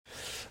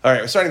All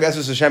right, we're starting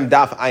B'ezras Hashem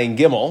Daf Ayin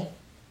Gimel.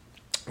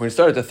 We're going to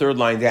start at the third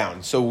line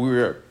down. So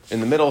we're in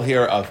the middle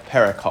here of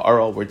Perek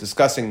HaArel.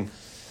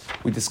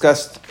 We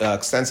discussed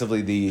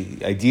extensively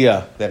the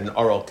idea that an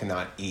Arel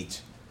cannot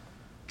eat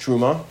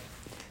Truma.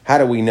 How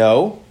do we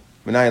know?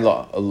 Menai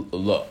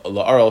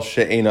la'arel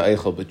she'ena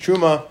eichel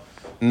b'truma.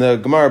 And the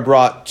Gemara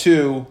brought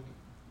two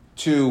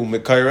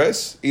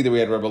Mekayres. Either we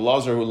had Rabbi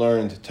Lazar who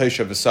learned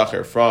Tosha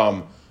v'Sacher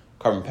from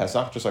Karban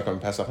Pesach, just like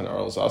Karban Pesach and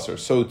Arel Zaser.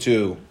 So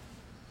too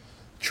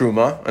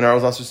Truma, and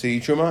Arel Zaser to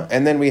eat Truma.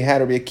 And then we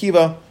had Rabbi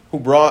Akiva who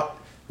brought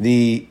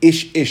the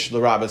Ish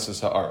l'Rabbis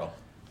Ha'arel.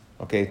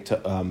 Okay, it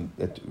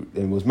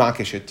was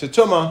Makish to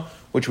Tuma,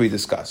 which we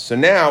discussed. So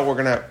now we're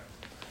going to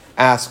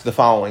ask the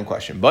following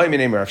question.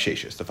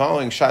 The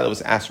following Shiloh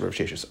was asked of Rav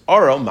Sheshes.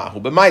 Arel mahu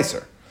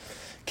b'maiser.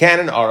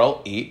 Can an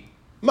Arel eat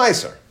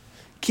maiser?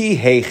 Ki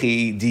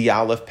heichi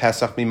diyalef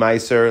pesach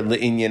mi-maiser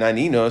le'inyan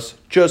aninos.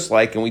 Just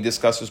like, and we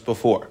discussed this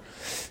before,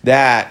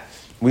 that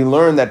we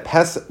learned that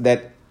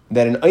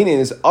an einin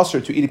is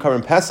usher to eat a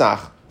Karban Pesach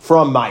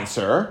from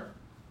maiser.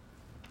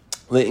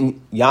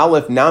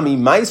 Le'yalef nami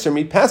maiser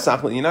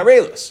mi-pesach le'inyan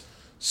arelis.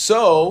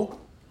 So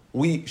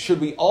should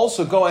we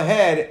also go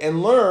ahead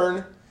and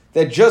learn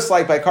that just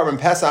like by Karban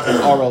Pesach and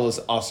Arel is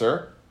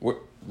usher,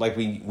 like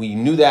we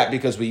knew that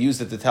because we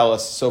used it to tell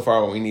us so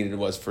far what we needed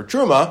was for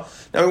Truma.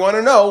 Now we want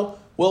to know,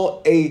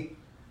 will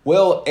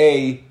Meiser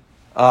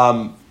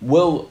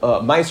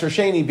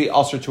Sheni be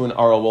usher to an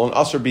Arel? Will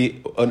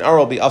an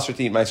Arel be usher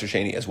to eat Meiser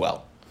Sheni as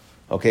well?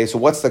 Okay, so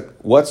what's the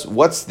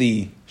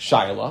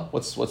Shaila?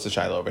 What's the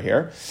Shaila over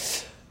here?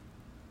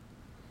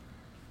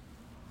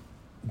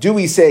 Do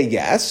we say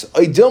yes?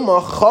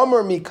 Oidilma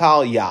Chomer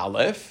Mikal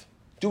Yalef.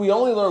 Do we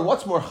only learn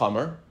what's more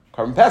Chomer?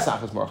 Karban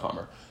Pesach is more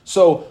Chomer.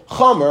 So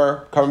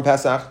Chomer, Karban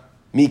Pesach,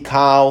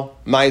 Mikal,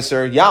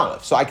 Meiser,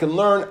 Yalef. So I can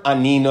learn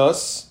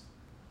Aninos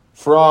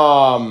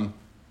from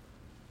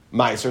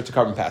Meiser to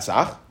Karban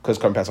Pesach, because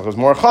Karban Pesach is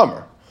more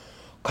Chomer.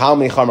 Kal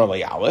mi Chomer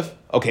le'Yalef.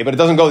 Okay, but it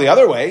doesn't go the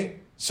other way.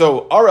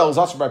 So Arel is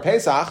also by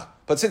Pesach,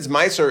 but since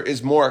Meiser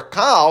is more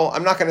Kal,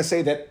 I'm not going to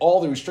say that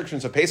all the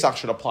restrictions of Pesach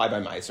should apply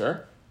by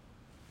Meiser.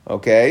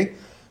 Okay?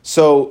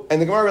 So,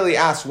 and the Gemara really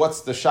asks,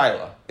 what's the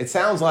Shaila? It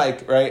sounds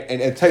like, right,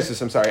 and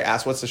Tosfos,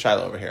 asks, what's the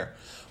Shaila over here?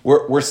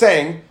 We're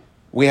saying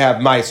we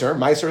have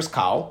Meiser is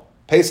Kal,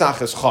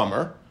 Pesach is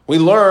Chomer. We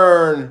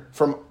learn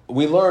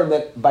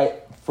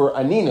that for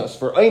Aninos,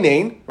 for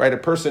Einain, right, a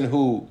person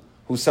who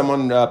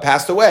someone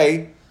passed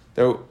away,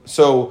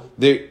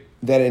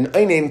 that an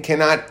Einain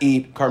cannot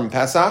eat Karban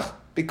Pesach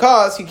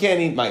because he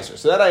can't eat Meiser.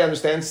 So that I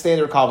understand,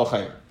 standard Kal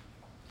v'Chomer.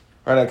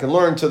 Right, I can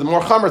learn to the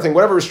more Chomer thing,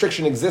 whatever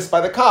restriction exists by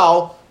the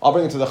Kal, I'll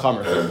bring it to the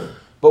Chomer thing.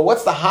 But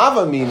what's the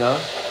Havamina,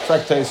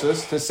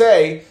 Tosfos, to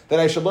say that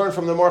I should learn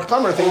from the more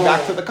Chomer thing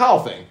back to the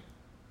Kal thing?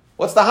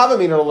 What's the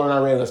Havamina to learn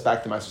Arelis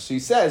back to Meiser? So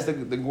he says,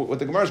 what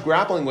the Gemara is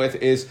grappling with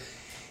is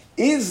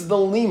the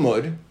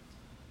limud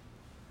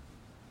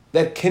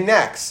that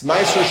connects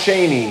Meiser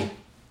Sheni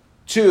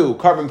to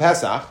Karban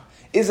Pesach,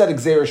 is that a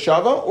Gzeira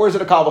Shava, or is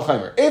it a Kal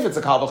v'Chomer? If it's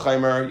a Kal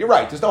v'Chomer, you're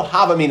right, there's no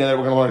Havamina that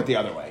we're going to learn it the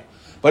other way.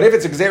 But if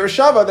it's a Gzeira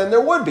Shava, then there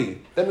would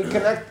be. Then we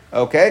connect.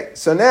 Okay,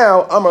 so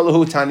now, Amar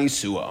Lahu Tani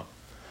Sua.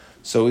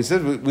 So he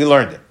said, we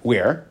learned it.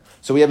 Where?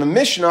 So we have a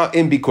Mishnah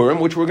in Bikurim,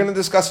 which we're going to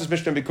discuss this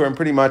Mishnah in Bikurim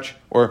pretty much,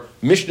 or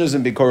Mishnahs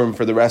in Bikurim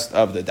for the rest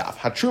of the daf.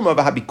 Hatruma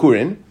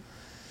v'habikurin.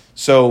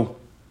 So,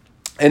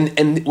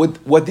 and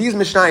what these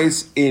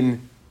Mishnahs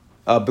in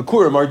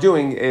Bikurim are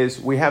doing is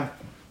we have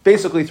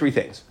basically three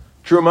things.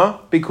 Truma,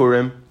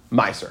 Bikurim,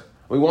 Meiser.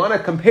 We want to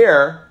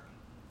compare,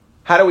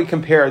 how do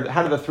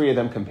the three of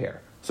them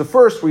compare? So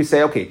first we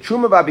say, okay,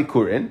 Truma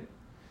v'Bikurin.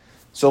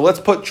 So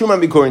let's put Truma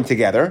and Bikurin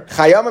together.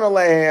 Chayav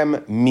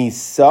alehem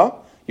misa.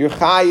 You're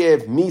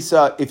chayiv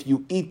misa if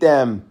you eat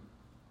them.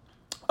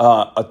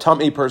 A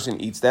tummy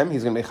person eats them,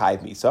 he's going to be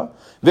chayiv misa.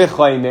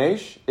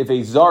 V'chaymesh. If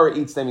a zar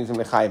eats them, he's going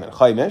to be chayiv and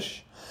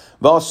chaymesh.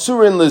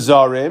 V'asurin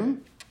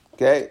lezarim.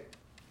 Okay.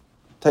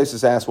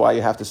 Tosfos asks why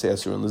you have to say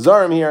asurin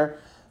lezarim here.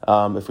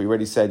 If we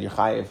already said you're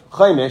chayiv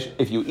chaymish,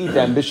 if you eat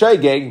them,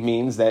 b'shaygeg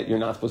means that you're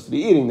not supposed to be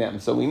eating them.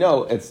 So we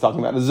know it's talking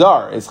about a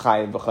zar is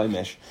chayiv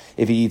v'chaymish.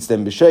 If he eats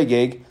them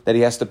b'shaygeg, that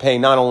he has to pay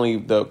not only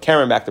the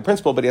Karen back the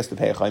principal, but he has to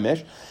pay a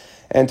chaymish.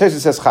 And Tosfos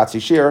says chatzi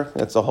shir.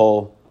 That's a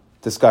whole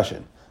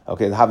discussion.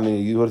 Okay,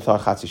 you would have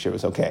thought chatzi shir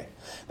was okay.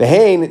 The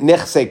hein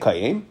nechse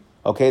kayim.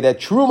 Okay, that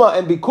Truma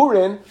and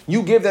Bikurin,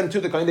 you give them to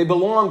the Kayin, they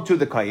belong to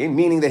the Kayin,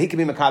 meaning that he can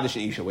be Makadosh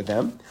Isha with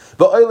them.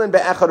 V'oilin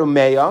be'echad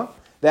u'meya,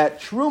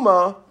 that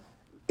Truma,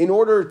 in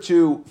order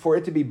for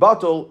it to be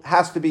batul,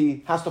 has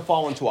to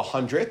fall into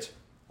 100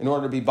 in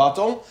order to be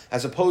batul,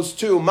 as opposed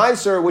to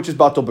Meiser, which is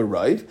batul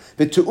b'rayv.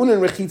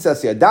 V'tu'unin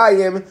rechitzas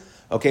yadayim.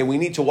 Okay, we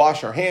need to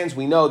wash our hands.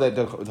 We know that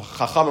the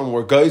Chachamim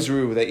were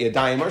gozru that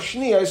yadayim are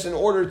shniyos in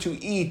order to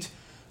eat.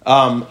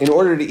 And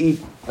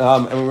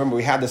remember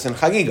we had this in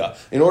Chagiga.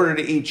 In order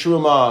to eat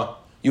Truma,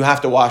 you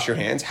have to wash your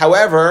hands.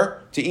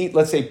 However, to eat,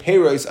 let's say,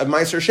 Peiros of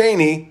Meiser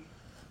Sheni,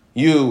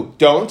 you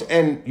don't,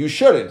 and you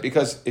shouldn't,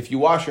 because if you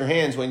wash your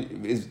hands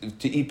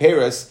to eat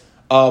Peiros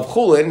of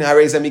Chulin,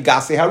 Harei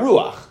Migase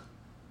Haruach.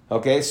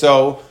 Okay,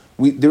 so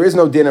there is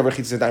no din of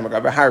rechitzas daim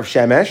agav harav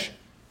shemesh,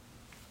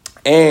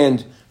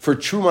 and for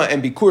truma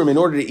and bikurim, in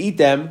order to eat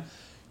them,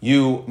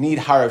 you need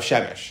harav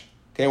shemesh.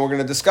 Okay, and we're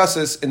going to discuss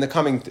this in the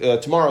coming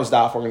tomorrow's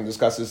daf. We're going to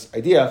discuss this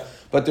idea,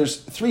 but there's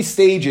 3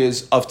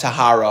 stages of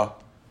tahara,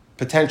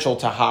 potential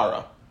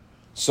tahara.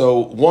 So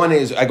one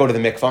is I go to the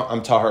mikvah,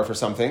 I'm tahara for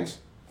some things,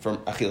 from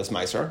achilas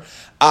meiser.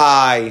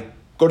 I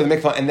go to the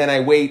mikvah and then I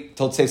wait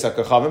till tzeisak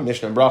kachavim,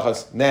 mishnah and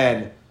brachas.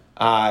 Then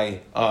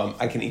I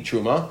can eat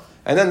truma.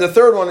 And then the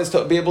third one is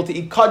to be able to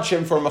eat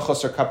kadshim for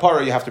machos or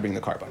kapara. You have to bring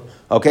the karban.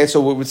 Okay,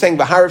 so we're saying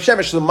baharav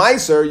shemesh, the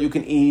meiser you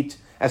can eat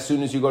as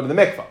soon as you go to the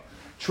mikvah.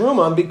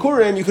 Truma and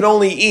bikurim you can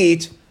only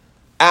eat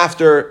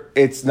after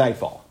it's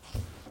nightfall,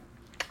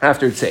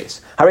 after it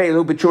says.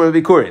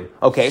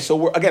 Okay, so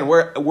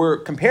we're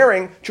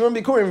comparing truma and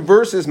bikurim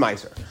versus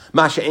meiser.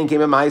 Masha ain't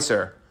came a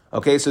meiser.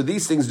 Okay, so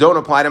these things don't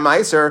apply to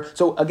meiser.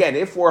 So again,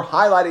 if we're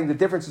highlighting the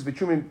differences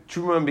between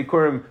truma and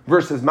bikurim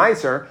versus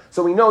meiser,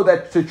 so we know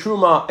that to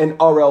truma and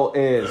arel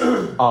is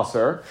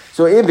aser.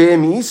 So in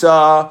bim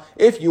isa,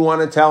 if you want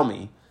to tell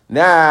me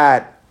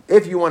that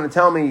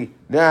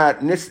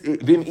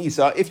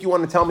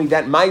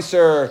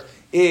meiser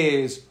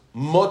is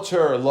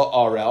mutter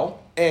la'arel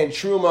and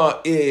truma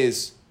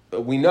is,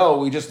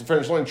 we just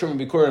finished learning truma and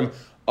bikurim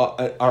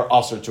are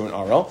aser to an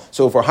arel.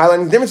 So if we're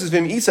highlighting the differences,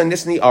 vim isa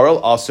nisni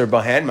arel aser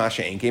bahen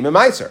masha ein came a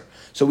meiser.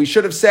 So we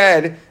should have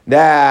said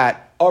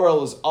that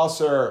arel is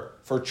aser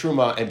for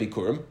truma and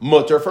bikurim,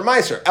 mutter for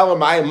meiser.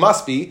 Elamai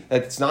must be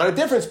that it's not a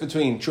difference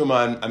between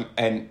truma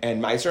and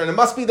meiser, and it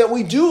must be that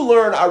we do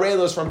learn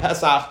arelos from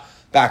Pesach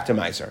back to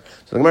meiser.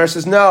 So the Gemara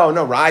says, no,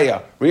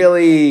 raya.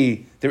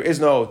 Really, there is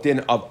no din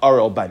of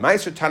arel by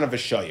meiser, tan of a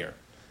shayir.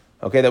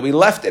 Okay, that we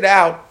left it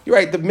out. You're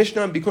right, the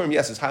Mishnah and Bikurim,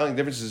 yes, is highlighting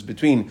differences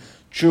between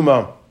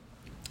Truma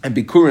and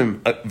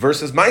Bikurim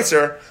versus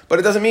Meiser, but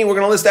it doesn't mean we're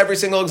going to list every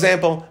single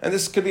example, and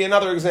this could be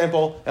another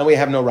example, and we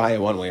have no raya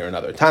one way or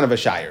another. Tan of a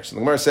shire. So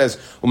the Gemara says,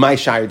 Umay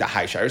shire da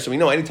high shire. So we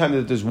know anytime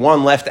that there's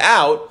one left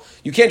out,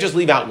 you can't just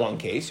leave out one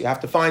case. You have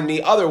to find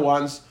me other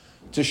ones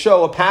to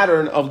show a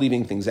pattern of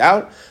leaving things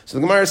out. So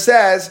the Gemara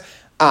says,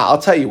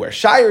 I'll tell you where.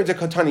 Shire de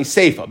Kotani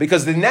Seifa,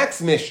 because the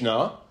next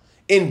Mishnah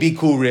in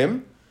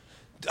Bikurim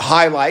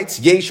highlights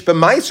yesh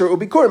b'meiser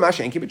ubikurim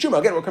masha enki b'truma.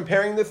 Again, we're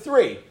comparing the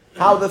 3.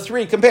 How the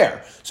 3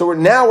 compare. So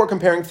we're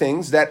comparing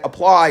things that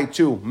apply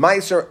to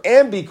meiser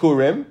and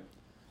bikurim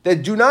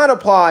that do not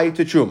apply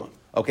to truma.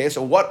 Okay,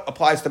 so what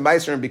applies to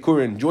meiser and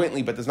bikurim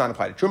jointly but does not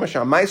apply to truma?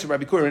 Sham meiser by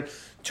bikurim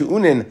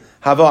tu'unin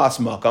havas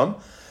makam.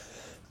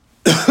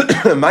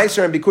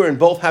 Meiser and bikurim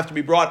both have to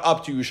be brought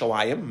up to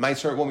Yerushalayim.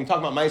 Meiser, when we talk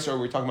about meiser,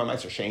 we're talking about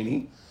meiser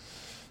sheni.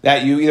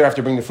 That you either have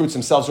to bring the fruits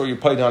themselves or you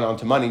put it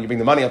onto money, and you bring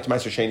the money up to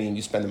Meiser Sheni and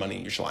you spend the money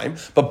in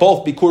Yerushalayim. But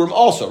both Bikurim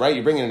also, right?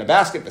 You bring it in a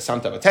basket,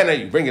 Besanta Batena,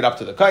 you bring it up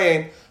to the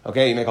Kayin,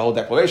 okay? You make a whole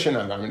declaration,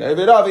 I'm going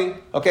to Avi,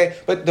 okay?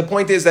 But the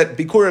point is that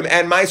Bikurim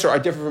and Meiser are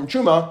different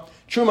from Truma.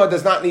 Truma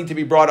does not need to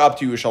be brought up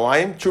to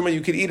Yerushalayim. Truma,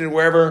 you can eat it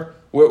where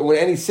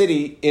any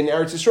city in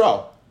Eretz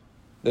Yisrael,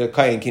 the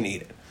Kayin can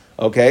eat it.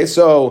 Okay?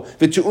 So,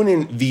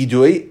 V'tu'unin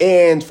vidui,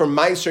 and for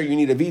Meiser you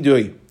need a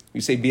vidui.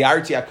 You say,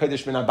 Bi'arti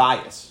HaKadosh min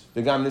Abayis.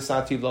 Right,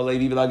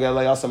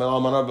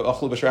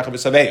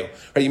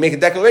 you make a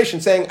declaration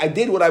saying, I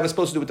did what I was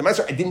supposed to do with the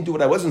Meiser, I didn't do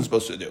what I wasn't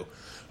supposed to do.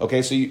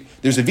 Okay, so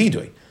there's a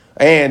vidui.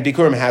 And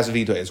Bikurim has a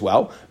vidui as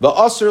well. The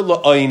Aser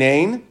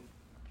la'oinein,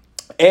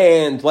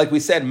 and like we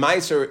said,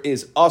 Meiser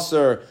is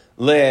Aser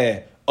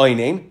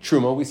le'oinein.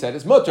 Truma, we said,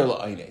 is Mutter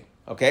la'oinein.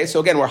 Okay, so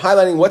again, we're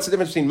highlighting what's the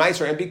difference between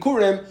Meiser and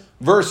Bikurim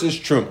versus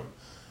Truma.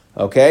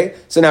 Okay,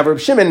 so now Reb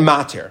Shimon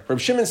matir. Reb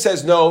Shimon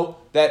says no,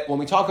 that when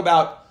we talk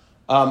about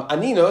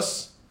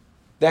Aninus,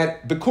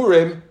 that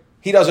Bikurim,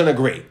 he doesn't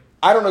agree.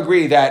 I don't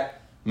agree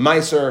that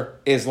Meiser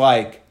is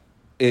like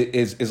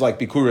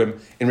Bikurim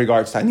in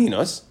regards to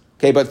Aninus.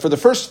 Okay, but for the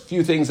first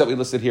few things that we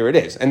listed here, it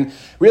is. And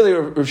really,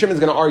 Rav Shimon is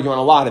going to argue on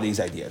a lot of these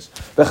ideas.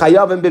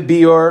 V'chayav and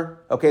bebiur,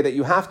 okay, that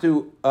you have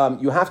to,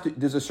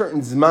 there's a certain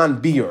zman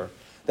biur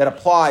that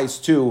applies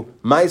to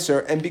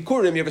Meiser and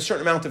Bikurim. You have a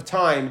certain amount of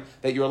time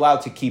that you're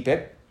allowed to keep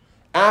it.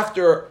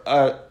 After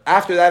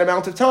that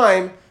amount of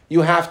time,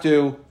 you have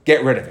to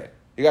get rid of it.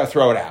 You got to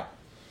throw it out.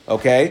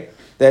 Okay,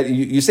 that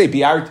you say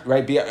biar,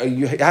 right?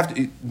 You have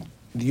to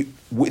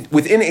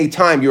within a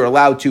time you're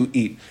allowed to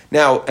eat.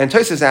 Now, and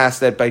Tosfos asks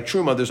that by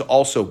truma there's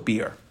also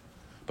beer,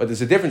 but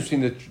there's a difference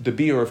between the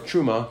beer of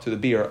truma to the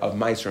beer of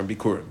meiser and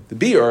bikurim. The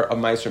beer of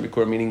meiser and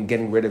bikurim, meaning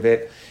getting rid of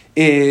it,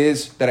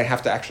 is that I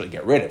have to actually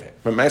get rid of it.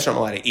 But meiser I'm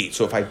allowed to eat.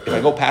 So if I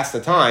go past the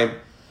time,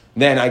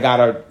 then I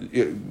gotta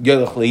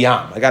yelech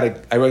liyam. I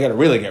gotta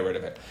really get rid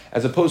of it.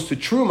 As opposed to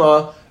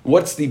truma,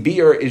 what's the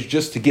beer is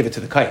just to give it to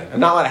the kain.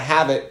 I'm not allowed to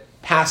have it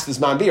past this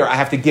man beer. I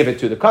have to give it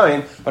to the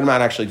kain, but I'm not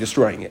actually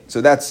destroying it.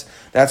 So that's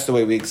the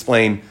way we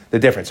explain the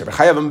difference.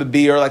 Chayav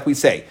beer, like we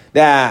say,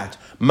 that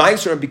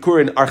meiser and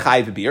bikurin are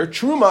chayiv beer.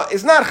 Truma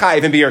is not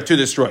chayiv beer to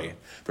destroy it.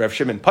 For Rav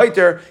Shimon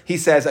Paiter, he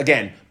says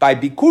again, by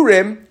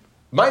bikurim,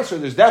 meiser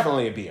there's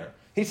definitely a beer.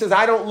 He says,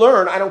 I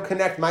don't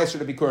connect meiser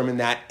to bikurim in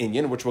that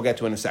inyan, which we'll get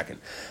to in a second.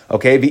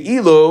 Okay,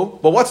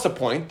 v'ilu, but what's the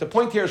point? The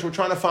point here is we're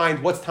trying to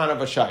find what's Tana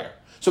V'Shayir.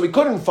 So we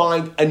couldn't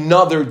find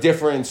another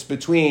difference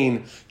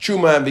between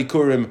Truma and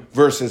Bikurim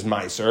versus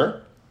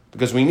Meiser,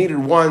 because we needed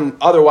one.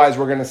 Otherwise,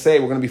 we're going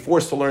to be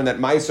forced to learn that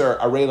Meiser,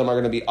 Arelim are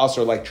going to be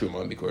Asr like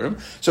Truma and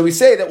Bikurim. So we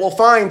say that we'll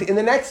find in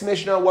the next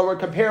Mishnah, when we're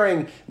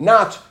comparing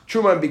not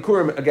Truma and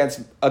Bikurim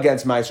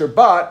against Meiser,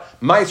 but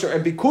Meiser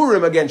and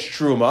Bikurim against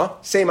Truma.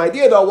 Same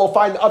idea, though. We'll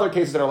find other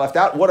cases that are left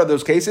out. What are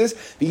those cases?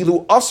 The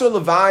Ilu Asr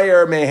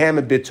Levayer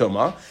Mehem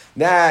Bituma.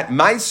 That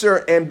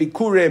Meiser and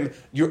Bikurim,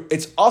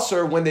 it's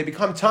Asr when they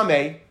become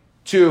Tameh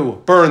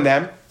to burn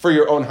them for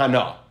your own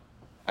Hana.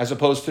 As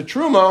opposed to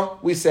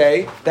Truma, we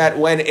say that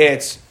when we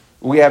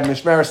have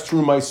Mishmeres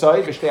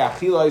Trumaisai, Vishtei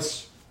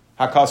Achilais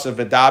Hakasav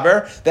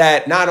V'daber,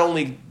 that not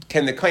only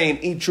can the Kohen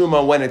eat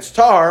Truma when it's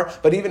tar,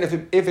 but even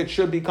if it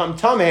should become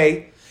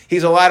Tameh,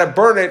 he's allowed to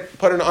burn it,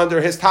 put it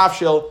under his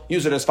tafshil,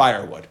 use it as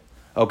firewood.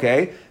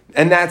 Okay?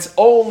 And that's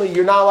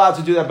you're not allowed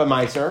to do that by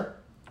Meiser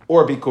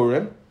or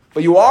Bikurim,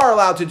 but you are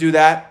allowed to do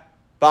that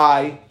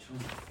by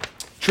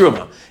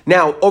Truma.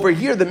 Now, over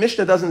here, the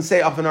Mishnah doesn't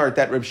say often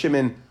that Reb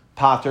Shimon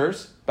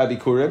paters by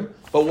Bikurim,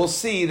 but we'll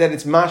see that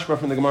it's mashma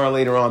from the Gemara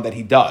later on that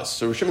he does.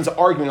 So Reb Shimon's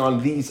arguing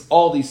on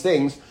all these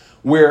things,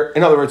 where,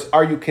 in other words,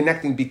 are you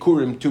connecting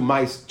Bikurim to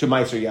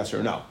Meiser, yes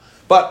or no?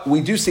 But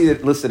we do see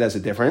it listed as a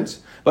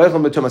difference. What's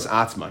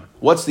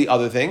the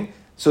other thing?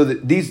 So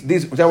that these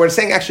now we're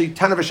saying actually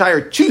Tana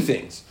V'Shai two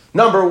things.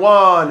 Number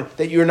one,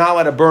 that you're not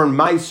allowed to burn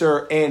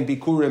Meiser and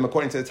Bikurim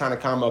according to the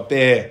Tanakama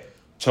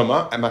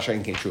Tuma, and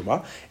Mashayin Kein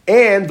Truma,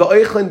 and the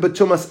Eichlin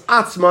B'Tumas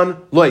Atzman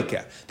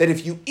Loike. That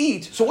if you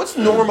eat, so what's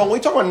normal? When we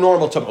talk about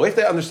normal Tuma, we have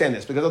to understand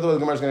this, because otherwise the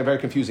Gemara is going to be very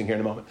confusing here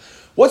in a moment.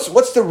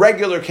 What's the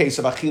regular case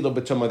of Achila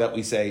B'Tuma that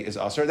we say is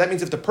Asr? That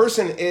means if the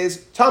person is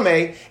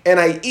Tameh, and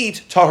I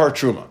eat Tahar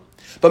Truma.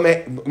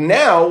 But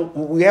now,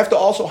 we have to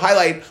also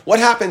highlight what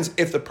happens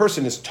if the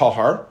person is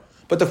Tahar,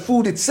 but the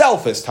food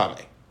itself is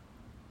Tameh.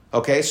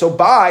 Okay, so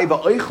by the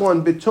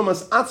Eichlin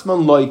B'Tumas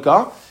Atzman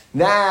Loike,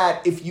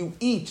 that if you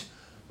eat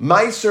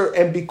Meiser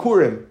and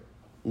Bikurim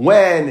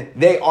when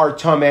they are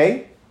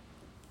Tameh,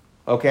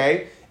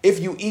 okay? If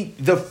you eat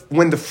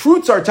when the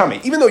fruits are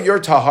Tameh, even though you're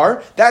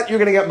Tahar, that you're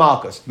going to get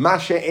Malkus.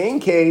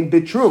 Masha'en Kain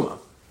Bitruma,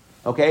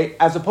 okay?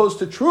 As opposed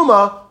to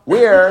Truma,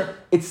 where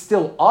it's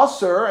still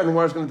Asr, and the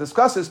Gemara is going to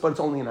discuss this, but it's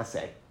only an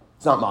Aseh.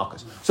 It's not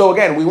Malkus. So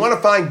again, we want to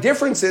find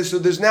differences, so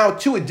there's now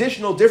two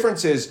additional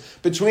differences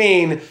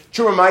between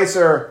Truma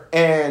Meiser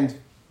and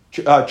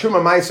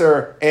Truma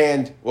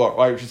Meiser or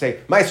I should say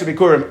Meiser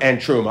Bikurim and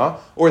Truma,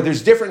 or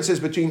there's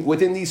differences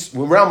within these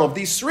realm of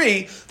these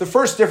three. The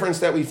first difference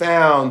that we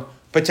found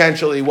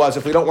potentially was,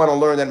 if we don't want to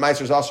learn that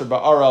Meiser is Asr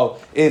Ba'aro,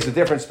 is the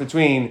difference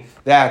between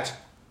that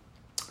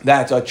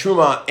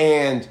Truma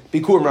and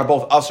Bikurim are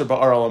both Asr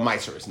Ba'aro and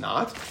Meiser is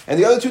not. And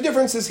the other two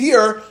differences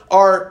here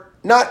are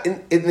not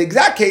in the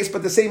exact case,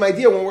 but the same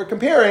idea when we're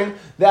comparing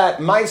that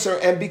Meiser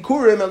and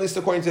Bikurim, at least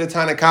according to the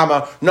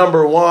Tanakama,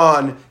 number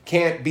one,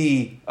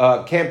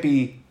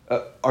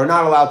 are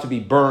not allowed to be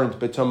burned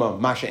betuma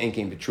masha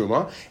enkein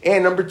betruma,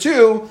 and number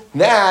two,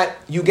 that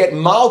you get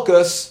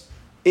malchus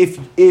if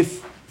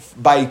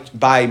by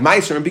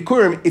Meiser and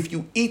Bikurim, if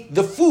you eat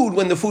the food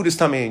when the food is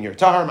tamei in your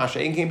tahar masha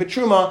enkein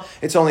betruma,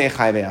 it's only a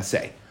chayve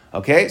aseh.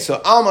 Okay, so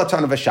Alma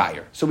Tana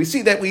V'Shayir. So we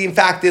see that we in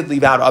fact did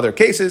leave out other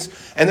cases,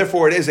 and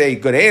therefore it is a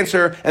good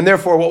answer, and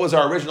therefore what was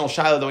our original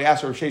Shaila that we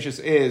asked Rav Sheshes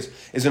is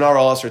an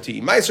RL Asr to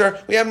eat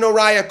Meiser. We have no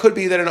raya, could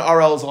be that an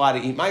RL is allowed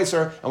to eat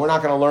Meiser, and we're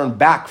not going to learn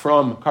back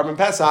from Karban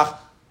Pesach,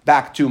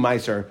 back to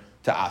Meiser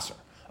to Asr.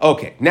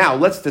 Okay, now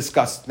let's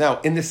discuss,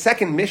 in the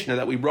second Mishnah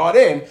that we brought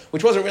in,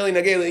 which wasn't really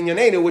Nagel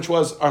Inyanenu, which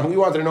was, we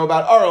wanted to know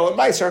about RL and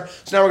Meiser,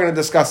 so now we're going to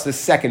discuss the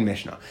second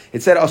Mishnah.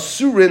 It said,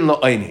 Asurin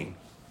La'ayning.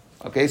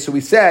 Okay, so we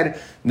said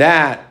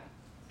that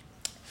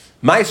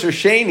Meiser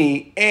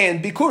Sheni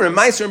and Bikurim,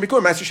 Meiser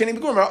Sheni and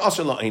Bikurim are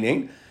also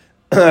la'inin.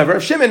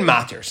 Rav Shimon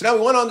mater. So now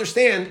we want to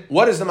understand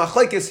what is the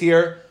machlekes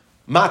here,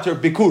 mater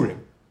Bikurim.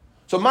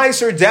 So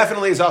Meiser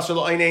definitely is also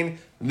la'inin.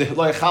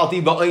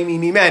 Lo'echalti ba'ayni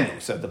mimenu,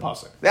 said the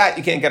pasuk. That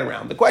you can't get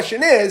around. The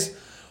question is,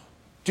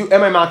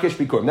 am I makish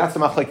Bikurim? That's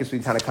the machlekes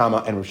between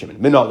Tanakama and Rav Shimon.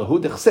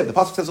 Minalahu dechsev. The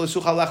pasuk says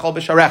l'sucha lechol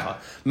b'sharecha.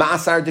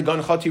 Ma'asar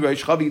degoncha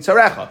tiroishcha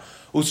v'yitzarecha.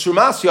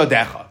 Usrumas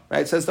yodecha,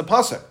 right? It says the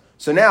pasuk.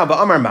 So now,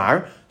 ba'amar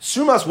mar,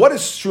 strumas. What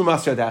is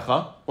strumas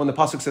yodecha? When the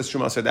pasuk says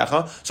strumas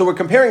yodecha, so we're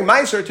comparing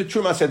meiser to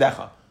trumas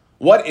yodecha.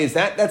 What is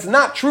that? That's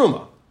not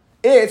truma.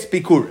 It's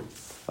bikurim.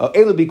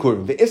 Elu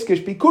bikurim.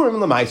 Ve'iskish bikurim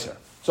lemeiser.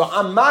 So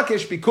I'm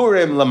makish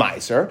bikurim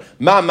lemeiser.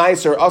 Ma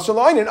meiser also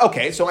loinin.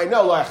 Okay, so I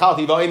know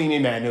lo'achalti v'oini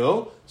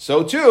mimenu.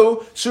 So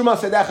too, strumas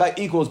yodecha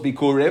equals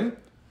bikurim.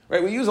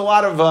 Right, we use a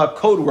lot of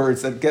code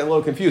words that get a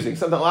little confusing.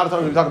 A lot of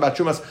times when we talk about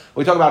trumas,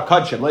 we talk about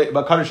kadshim,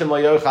 but kadshim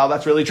layochal,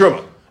 that's really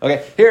truma.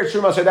 Okay, here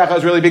truma sedecha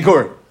is really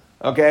bikurim.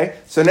 Okay,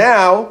 so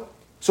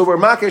we're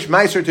makish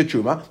meiser to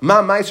truma,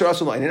 ma meiser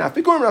asulainin, af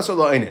bikurim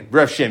asulainin.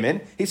 Rav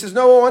Shimon, he says,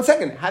 no, 1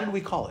 second. How did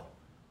we call it?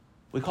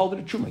 We called it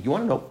a truma. You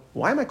want to know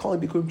why am I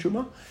calling bikurim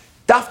truma?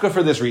 Dafka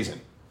for this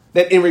reason,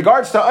 that in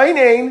regards to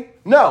einin,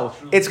 no,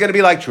 it's going to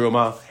be like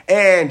truma,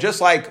 and just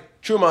like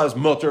Truma is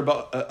mutter,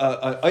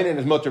 einin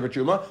is mutter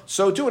b'truma.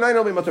 So too, and I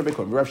know be mutter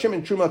b'kurim. Rav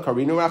Shimon Truma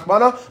karinu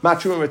rachmana, ma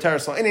truma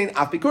v'teres la'einin,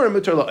 af b'kurim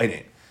mutter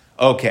la'einin.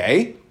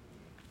 Okay.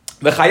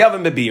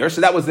 V'chayavim b'bir.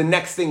 So that was the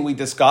next thing we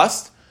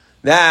discussed,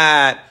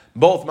 that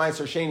both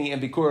Meiser Sheni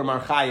and Bikurim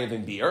are chayav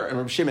in beer, and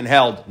Rav Shimon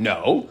held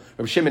no.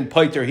 Rav Shimon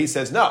Poiter, he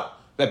says no,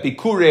 that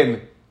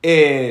Bikurim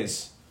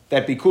is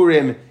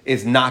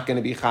not going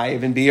to be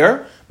chayav in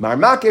beer. Mar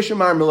makish and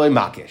mar meloy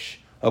makish.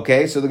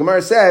 Okay, so the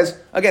Gemara says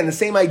again the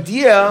same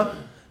idea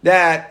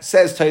that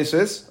says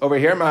Tosfos over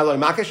here. Mar meloy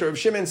makish. Rav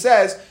Shimon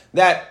says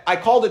that I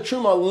called it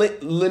truma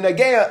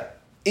linagea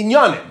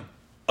inyanim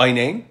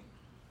einin.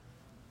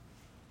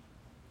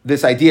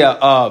 This idea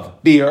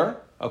of beer,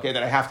 okay,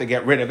 that I have to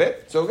get rid of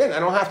it. So again, I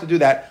don't have to do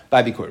that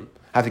by Bikurim.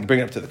 I have to bring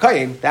it up to the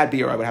Kayin. That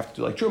beer I would have to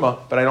do like Truma,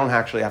 but I don't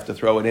actually have to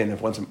throw it in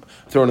once I'm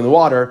throwing it in the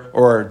water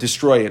or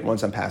destroy it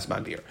once I'm past my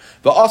beer.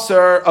 The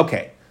Osir,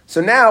 okay.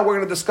 So now we're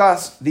going to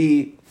discuss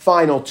the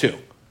final two.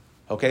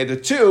 Okay, the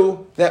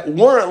two that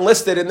weren't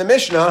listed in the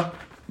Mishnah,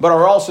 but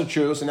are also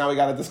true, so now we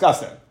got to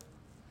discuss them.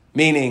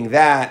 Meaning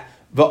that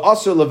the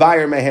Osir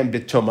Levayir Mehem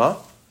Bituma,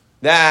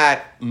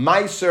 that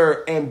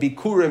Meiser and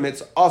Bikurim,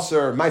 it's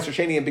Asur, Meiser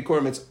Sheni and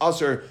Bikurim, it's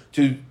Asur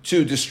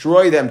to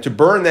destroy them, to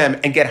burn them,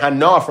 and get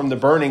Hana from the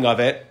burning of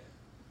it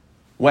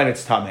when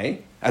it's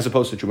Tameh, as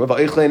opposed to Truma.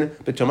 Va'ichlin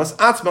b'tumas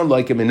atzman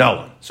loikim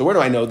minalan. So where do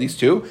I know these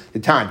two? The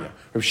Tanya.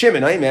 Rav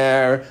Shimon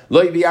Aimer,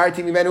 loy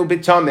v'yarti mimenu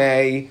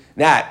b'tameh.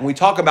 That, when we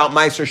talk about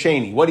Meiser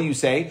Sheni, what do you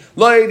say?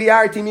 Loy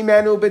v'yarti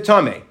mimenu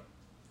b'tameh.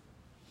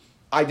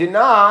 I did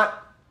not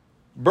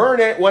burn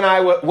it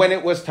when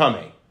it was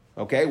Tameh.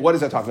 Okay, what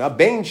is that talking about?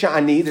 Bein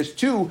shani, there's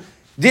two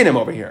dinim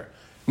over here.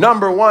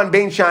 Number one,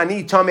 bein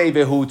shani tamei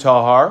vehu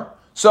tahar.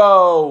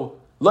 So,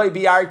 loy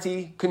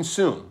biarti,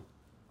 consume.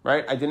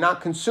 Right? I did not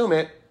consume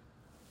it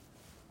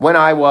when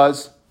I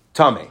was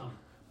tamei.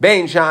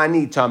 Bein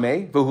shani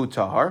tamei vehu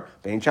tahar.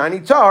 Bein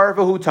shani tahar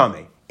vehu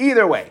tamei.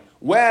 Either way,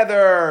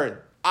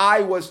 whether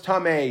I was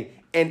tamei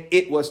and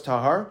it was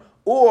tahar,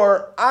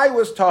 or I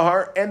was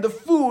tahar and the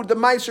food, the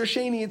meiser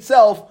sheni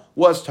itself,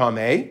 was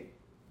tamei.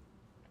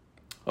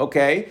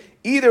 Okay,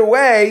 either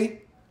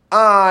way,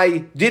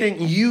 I didn't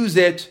use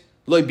it,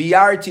 loy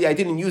biarti, I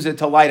didn't use it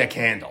to light a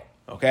candle.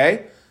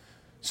 Okay?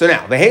 So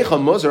now, v'heicha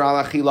muzar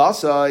ala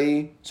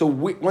chilasai. So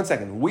one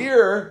second,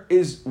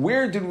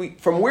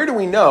 from where do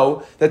we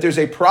know that there's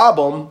a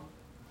problem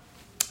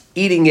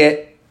eating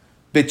it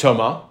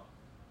bituma?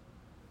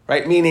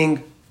 Right?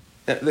 Meaning,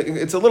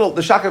 it's a little,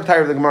 the shakav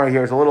tire of the Gemara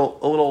here is a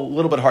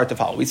little bit hard to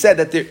follow. We said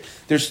that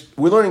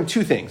we're learning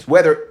two things,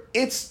 whether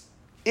it's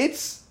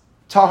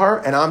tahar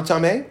and I'm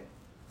tameh,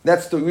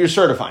 you're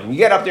certifying. You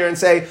get up there and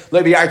say,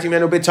 Lebi arti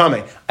menu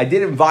b'tameh. I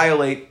didn't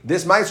violate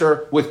this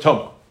meiser with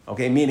toma.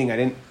 Okay, meaning I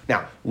didn't.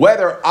 Now,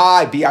 whether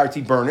I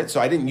biarti burn it, so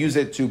I didn't use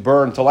it to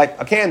burn to light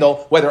a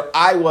candle, whether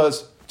I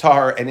was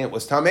tahar and it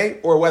was tameh,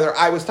 or whether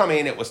I was tameh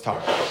and it was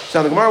tahar.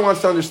 So the Gemara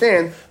wants to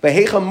understand,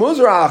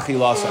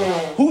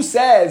 who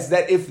says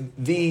that if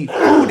the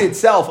food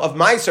itself of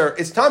meiser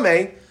is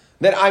tameh,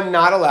 that I'm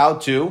not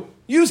allowed to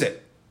use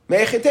it?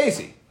 Where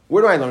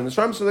do I learn this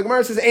from? So the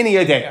Gemara says, Eni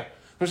Yadea.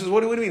 He says,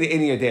 what do we mean,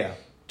 Eni Yadea?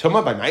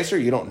 Tumah by Meiser,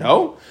 you don't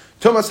know?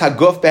 Tumas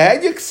haguf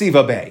be'ed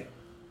yiksiva be'ed.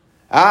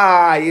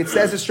 It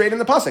says it straight in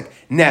the pasuk.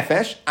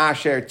 Nefesh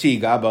asher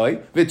tiga boy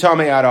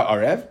v'tamei ara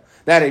arev.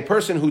 That a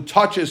person who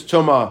touches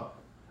tumah,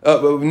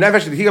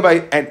 nefesh tiga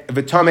boy and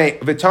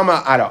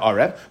v'tama ara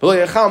arev v'lo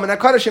yachal min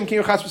hakadashim ki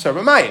yurchatz b'sar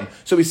v'mayim.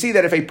 So we see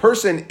that if a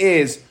person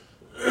is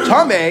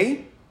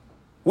tamei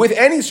with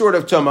any sort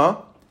of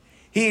tumah,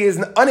 he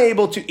is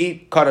unable to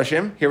eat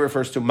kadashim, here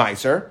refers to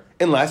meiser,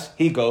 unless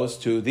he goes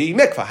to the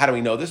mikvah. How do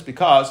we know this?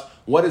 Because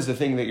what is the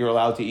thing that you're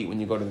allowed to eat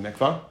when you go to the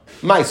mikvah?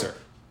 Meiser.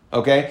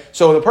 Okay?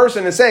 So the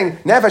person is saying,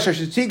 nefesh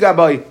shetiga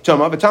by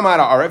tuma, v'tama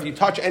ara arev, you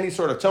touch any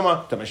sort of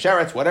tuma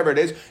sheretz, whatever it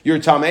is, you're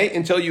tamei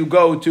until you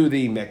go to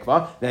the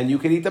mikvah, then you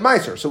can eat the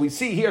meiser. So we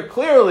see here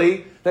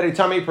clearly that a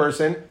tamei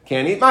person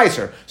can't eat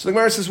meiser. So the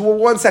Gemara says, well,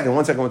 one second.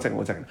 Hachi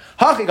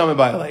gamin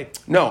ba'alei.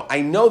 No, I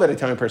know that a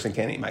tamei person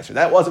can't eat meiser.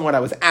 That wasn't what I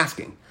was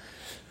asking.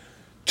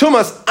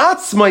 Tumas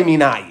atzmai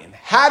minayin.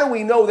 How do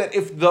we know that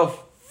if the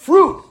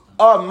fruit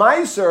of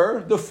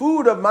meiser, the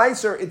food of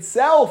meiser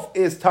itself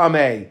is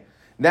tamei,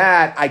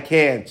 that I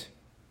can't,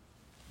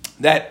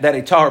 that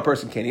a tahar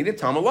person can't eat it?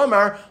 Talmud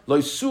Lomar, lo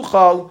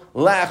suchal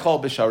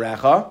lechol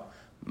b'sharecha.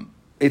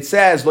 It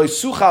says, lo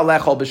suchal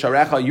lechol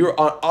b'sharecha, you're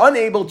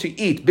unable to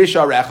eat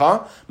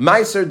b'sharecha,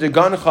 meiser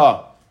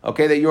degancha,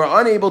 okay, that you're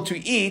unable to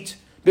eat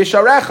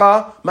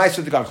b'sharecha,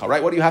 meiser degancha,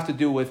 right? What do you have to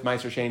do with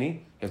meiser sheni?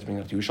 You have to bring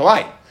it up to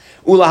Yerushalayim.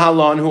 Ula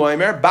halon hu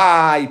aimer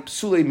by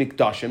psulei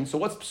mikdashim. So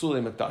what's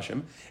psulei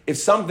mikdashim? If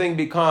something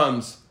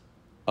becomes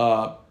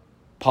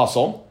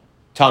pasul,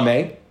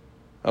 tameh,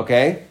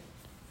 okay,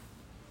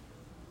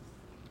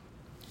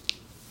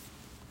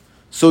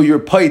 so you're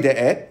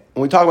paide'et.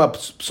 When we talk about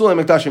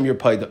psulei mikdashim, you're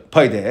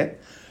paide'et.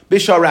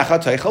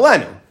 Bisharecha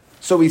teichalenu.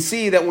 So we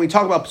see that when we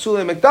talk about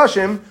psulei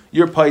mikdashim,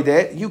 you're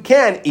paide'et. You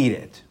can eat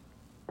it.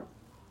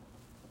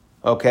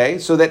 Okay,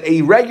 so that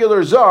a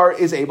regular zar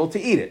is able to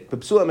eat it.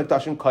 However,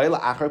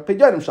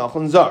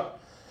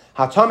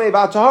 Hatame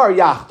v'atahar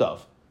yachdav.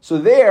 So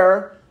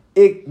there,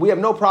 we have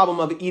no problem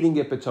of eating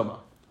it b'tumah.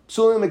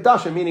 Psulim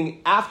mikdashim,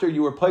 meaning after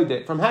you were played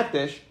it from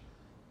hektish,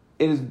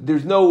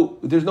 there's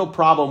no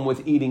problem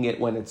with eating it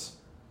when it's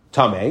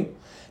tameh.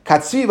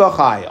 Katzvi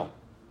v'chayil,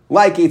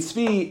 like a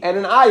tzvi and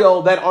an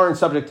ayil that aren't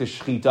subject to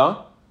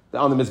shchita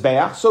on the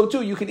mizbeach, so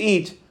too you can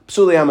eat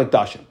psulei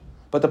hamikdashim.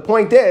 But the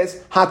point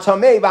is,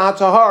 hatamei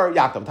v'hatahar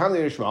yaakov.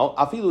 Tamei Yishmael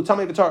afilu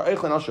tamei v'tar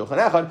eichlan al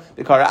shulchan echad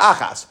b'kara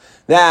achas.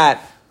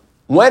 That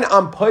when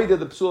I'm paid to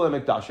the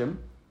psulei mikdashim,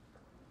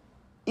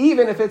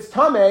 even if it's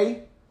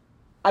tamei,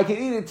 I can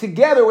eat it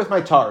together with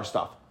my tar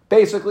stuff.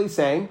 Basically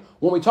saying,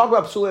 when we talk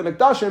about psulei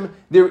mikdashim,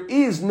 there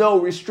is no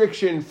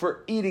restriction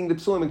for eating the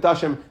psulei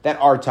mikdashim that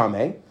are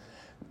tamei.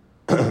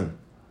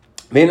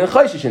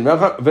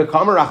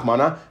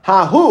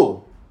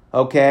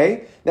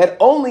 Okay, that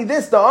only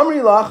this, the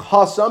Amri Lach,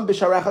 Hasam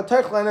Bisharecha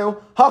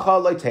Techlenu, Hacha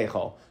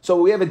Leitechel.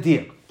 So we have a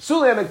deal.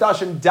 Psulei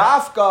HaMikdashim,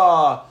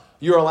 Dafka,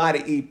 you're allowed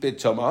to eat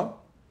Bituma,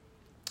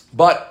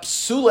 but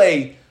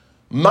Psulei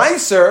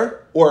Meiser,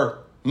 Psulei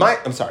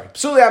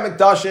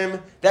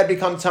HaMikdashim, that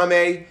become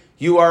Tameh,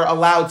 you are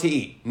allowed to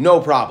eat.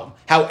 No problem.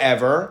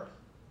 However,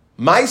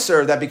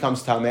 Meiser that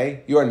becomes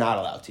Tameh, you are not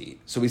allowed to eat.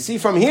 So we see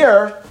from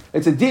here,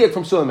 it's a diak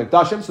from Psulei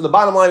HaMikdashim. So the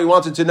bottom line we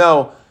wanted to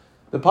know,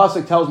 the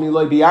pasuk tells me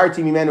Lo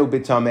biarti mimenu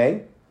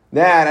bitameh,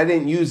 that I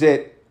didn't use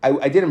it,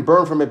 I didn't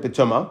burn from it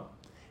bituma.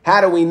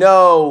 How do we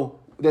know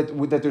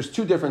that there's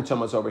two different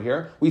tumas over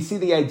here? We see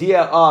the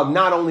idea of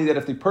not only that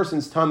if the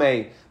person's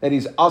tameh, that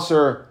he's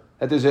usher,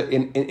 that there's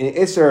an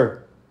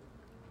isser,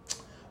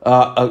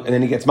 and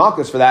then he gets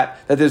malchus for that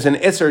there's an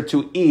isser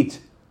to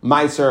eat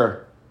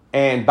meiser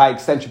and by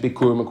extension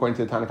bikurim, according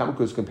to the Tanna Kamma,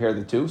 because compare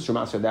the two,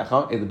 Shema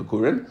Serdecha and the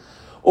bikurim,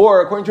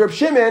 or according to Reb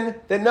Shimon,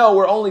 that no,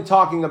 we're only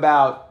talking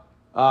about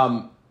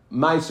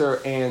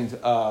Meiser and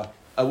we're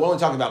only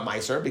talking about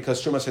Meiser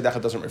because Truma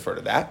Sedecha doesn't refer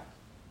to that.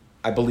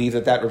 I believe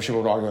that Rav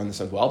Shimon would argue on this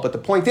as well. But the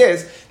point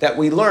is that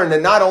we learn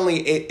that not only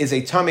is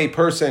a Tameh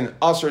person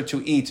usher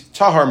to eat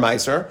Tahar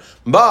Meiser,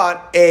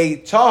 but a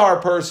Tahar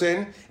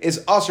person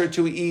is usher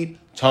to eat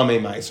Tameh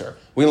Meiser.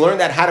 We learn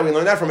that. How do we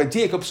learn that? From a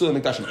diak of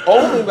Psulei Mikdashim.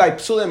 Only by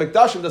Psulei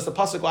Mikdashim does the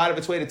pasuk go out of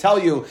its way to tell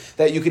you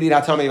that you could eat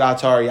Hatameh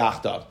V'Atar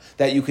Yachdav,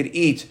 that you could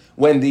eat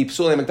when the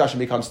Psulei Mikdashim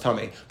becomes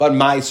Tameh. But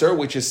Meiser,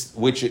 which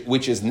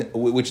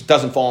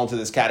doesn't fall into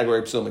this category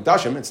of Psulei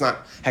Mikdashim, it's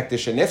not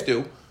Hektish and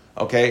Niftu.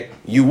 Okay,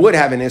 you would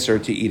have an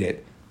isser to eat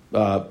it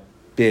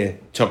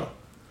b'tumah.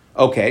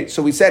 Okay,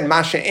 so we said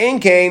Masha Ein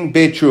Kain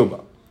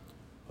b'truma.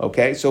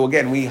 Okay, so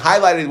again we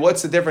highlighted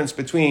what's the difference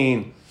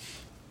between.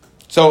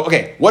 So,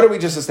 okay, what did we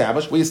just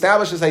establish? We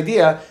established this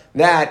idea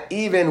that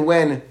even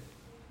when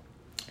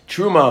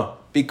Meiser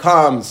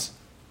becomes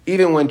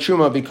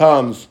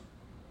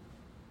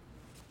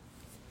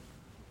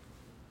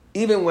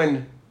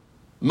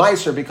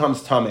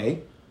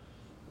Tameh,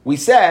 we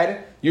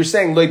said, you're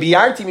saying, Lo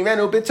biarti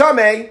mimenu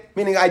b'tameh,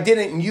 meaning I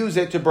didn't use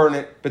it to burn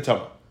it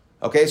b'tumah.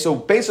 Okay, so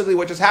basically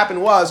what just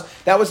happened was,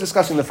 that was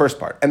discussing the first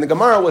part. And the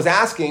Gemara was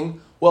asking,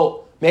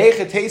 well,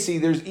 mehechetesi,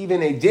 there's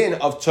even a din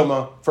of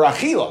tumah for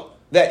achila,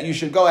 that you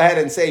should go ahead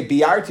and say,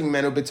 biarti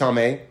mimenu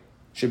b'tameh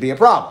should be a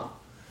problem.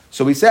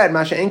 So we said,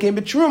 Masha Ein Kain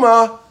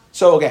b'truma.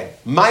 So again,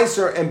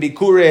 Meiser and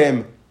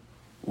Bikurim,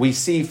 we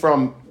see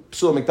from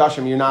Psulei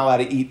Mikdashim, you're not allowed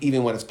to eat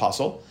even when it's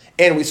puzzle.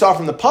 And we saw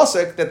from the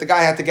pasuk that the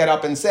guy had to get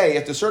up and say, you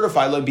have to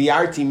certify, Lo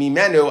biarti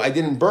mimenu, I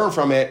didn't burn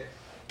from it,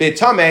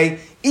 b'tameh,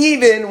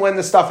 even when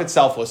the stuff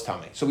itself was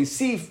tameh. So we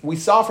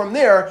saw from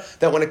there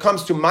that when it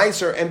comes to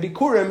Meiser and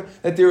Bikurim,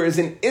 that there is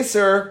an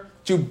isser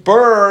to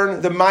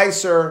burn the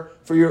Meiser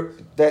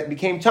that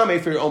became tameh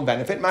for your own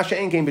benefit. Masha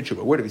Ein Kain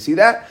b'tshuva. Where do we see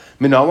that?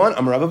 Minawan,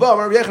 Amar Rav Ava,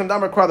 Amar Rav Yechon,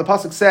 Amar Kra. The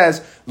pasuk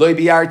says, Lo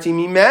biarti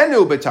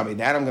mimenu b'tameh.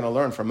 That I'm going to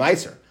learn from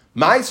Meiser.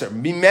 Meiser,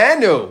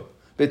 mimenu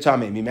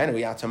b'tameh. Mimenu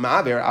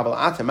yatamaver, aval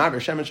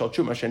atamaver, shemen shal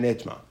truma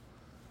shenitma.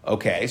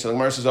 Okay, so the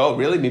Gemara says, oh,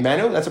 really?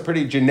 Mimenu? That's a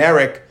pretty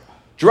generic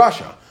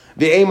drasha.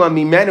 V'ema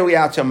mimenu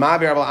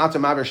yatamaver, aval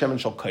atamaver, shemen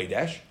shal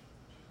kodesh.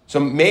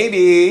 So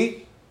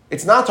maybe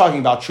it's not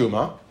talking about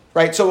truma,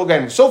 right? So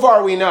again, so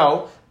far we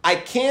know, I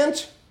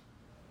can't,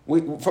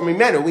 from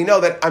Mimenu, we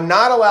know that I'm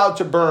not allowed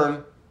to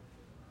burn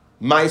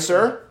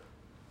Meiser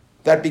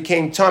that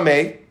became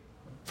Tameh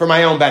for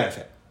my own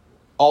benefit.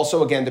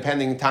 Also, again,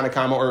 depending Tanna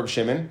Kamma or Reb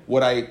Shimon,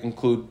 would I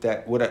include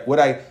that? Would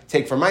I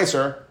take from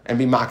Meiser and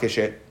be makish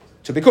it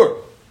to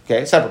Bikur?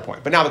 Okay, separate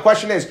point. But now the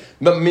question is,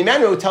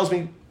 Mimenu tells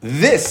me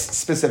this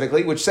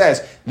specifically, which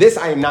says this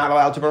I am not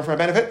allowed to burn for my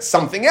benefit.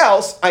 Something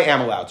else I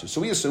am allowed to.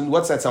 So we assume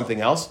what's that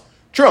something else?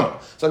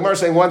 Truma. So the Gemara is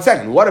saying 1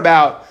 second. What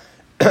about?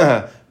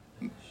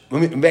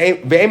 Okay,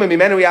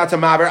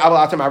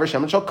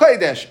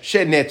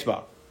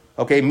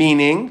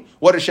 meaning,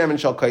 what is Shemen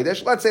Shal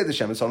Kodesh? Let's say the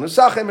Shemen Shal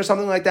Nusachim or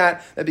something like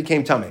that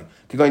became Tameh.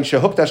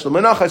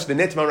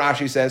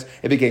 Rashi says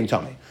it became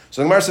Tameh.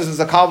 So the Gemara says it's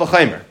a Kal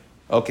V'Chaimer.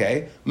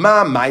 Okay,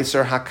 Ma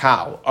Meiser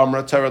Hakal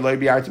Amra Torah Lo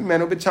Biarti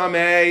Mimenu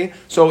b'Tameh.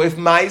 So if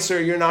Meiser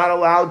you're not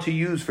allowed to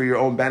use for your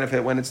own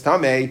benefit when it's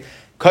Tameh,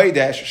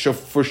 Kodesh,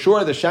 for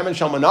sure the Shemen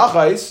Shal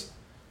Menachos,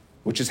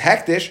 which is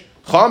hektish,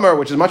 Chamer,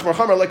 which is much more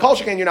chamer, like kol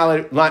shekain, you're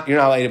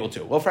not able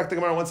to. Well, frack the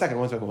Gemara, one second.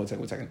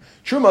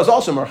 Truma is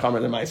also more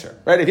chamer than meiser,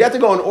 right? If you have to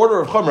go in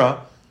order of chumrah,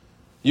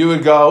 you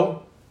would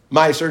go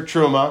meiser,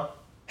 truma,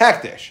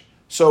 hektish.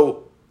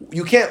 So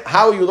you can't.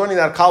 How are you learning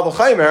that kal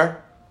v'chaymer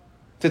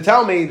to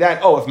tell me that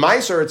if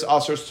meiser it's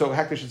aser, so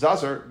hektish is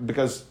aser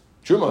because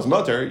truma is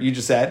mutter? You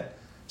just said.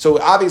 So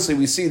obviously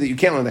we see that you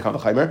can't learn the kal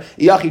v'chaymer.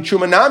 Iachi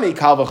truma nami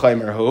kal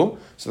v'chaymer hu.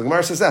 So the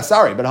Gemara says that.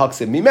 Sorry, but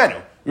haksid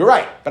mimenu. You're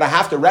right, but I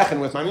have to reckon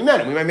with my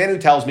mimenu. My mimenu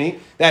tells me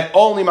that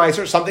only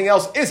meiser, something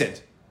else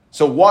isn't.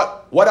 So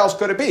what else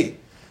could it be?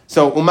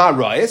 So umar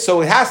rayis.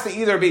 So it has to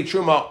either be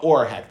truma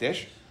or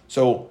hektish.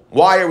 So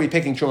why are we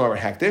picking truma or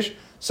hektish?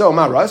 So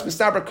umar rayis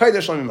mistaber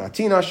kodesh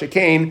lamimatina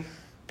shekain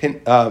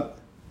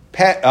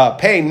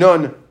pei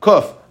nun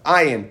kuf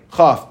ayin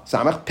chaf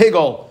samach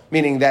pigol,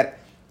 meaning that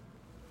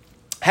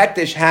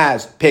hektish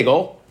has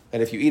pigol.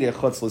 And if you eat it,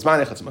 chutz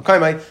lizmanei, chutz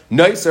makaymai,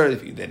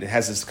 noiser, it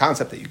has this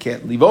concept that you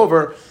can't leave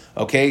over.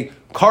 Okay,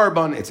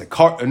 carbon, it's a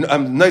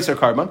noiser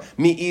carbon.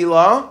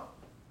 Mi'ila,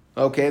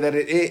 okay, that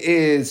it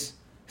is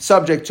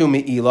subject to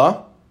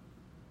mi'ila.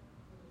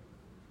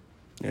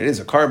 It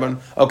is a carbon.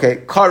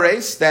 Okay,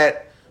 kares,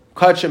 that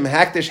kachim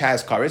hektish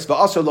has kares, but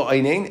also lo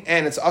einin,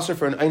 and it's also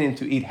for an einin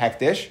to eat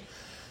hektish,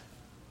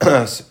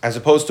 as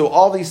opposed to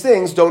all these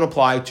things don't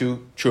apply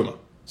to truma.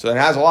 So it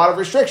has a lot of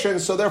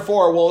restrictions, so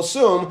therefore we'll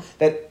assume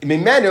that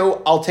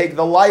mimenu, I'll take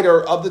the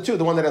lighter of the two,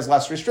 the one that has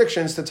less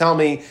restrictions, to tell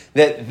me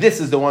that this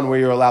is the one where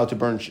you're allowed to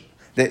burn,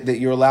 that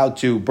you're allowed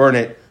to burn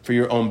it for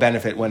your own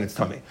benefit when it's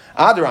tummy.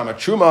 Adarama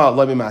truma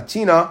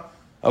lebimatina.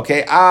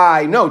 Okay,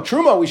 I know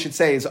truma we should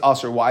say is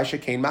aser. Why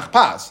shekain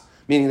machpas,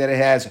 meaning that it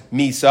has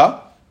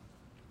misa.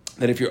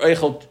 That if you're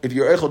eichel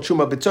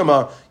truma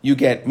betuma, you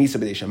get misa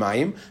b'dei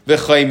shamayim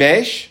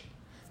v'chaymesh.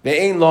 They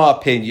ain't law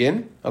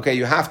opinion. Okay,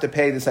 you have to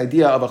pay this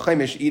idea of a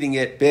chaimish eating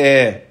it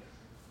be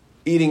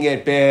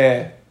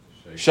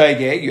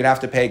shaygay. You'd have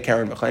to pay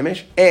karen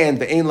b'chaimish, and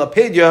the ain law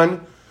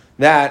opinion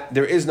that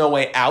there is no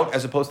way out,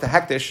 as opposed to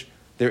hektish.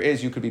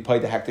 You could be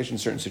paid to hektish in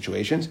certain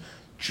situations.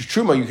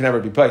 Truma, you can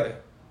never be paid.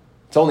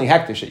 It's only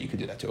hektish that you could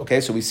do that to.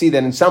 Okay, so we see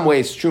that in some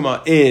ways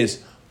truma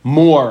is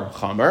more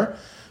chamer.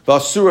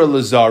 V'asura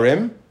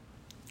lezarim.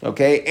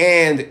 Okay,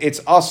 and it's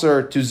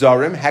aser to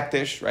zarim,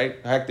 hektish,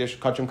 right? Hektish,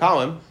 kachim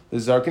kalim, the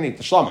zar can eat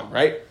the shlamim,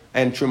 right?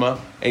 And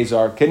truma, a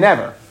zar can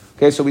never.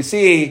 Okay, so we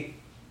see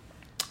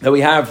that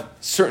we have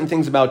certain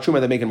things about truma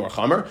that make it more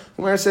chamer.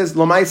 Where it says,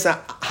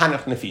 Lamaisa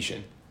hanach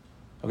nefishin.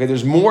 Okay,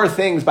 there's more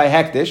things by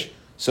hektish,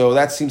 so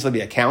that seems to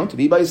be a count.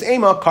 V'bayis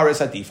ema kares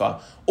adifa.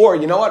 Or,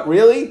 you know what,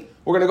 really?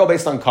 We're going to go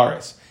based on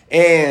kares.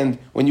 And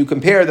when you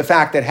compare the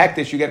fact that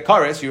hektish, you get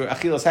kares, your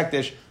achilas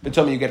hektish,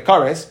 betumi you get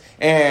kares,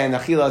 and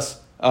achilas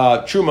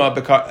truma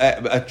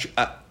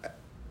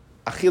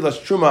achilas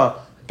truma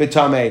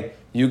betame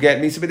you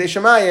get misa b'dei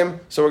shamayim.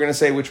 So we're going to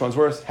say which one's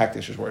worse.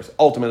 Hektish is worse.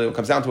 Ultimately, it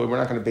comes down to it. We're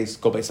not going to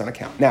go based on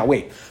account. Now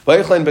wait,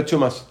 vayichlin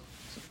betumas.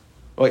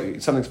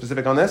 Wait, something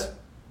specific on this?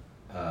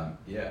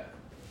 Yeah.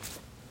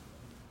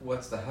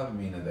 What's the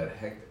havamina that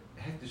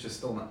hektish is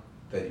still not,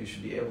 that you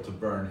should be able to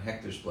burn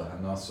hektish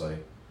blehanasai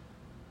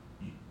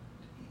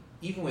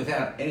even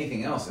without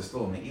anything else? It's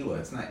still a me'ila.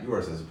 It's not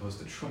yours as opposed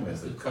to truma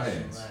as the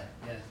kain's. Right.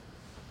 Yeah.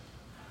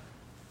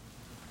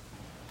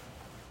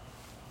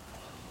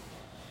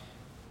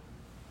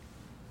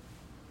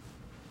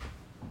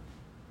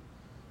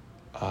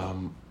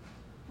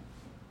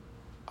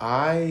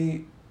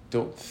 I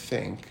don't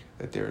think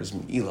that there is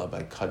me'ila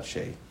by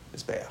kadshe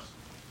mizbeach.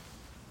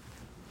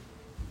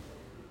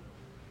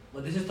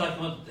 But this is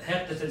talking about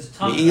help that is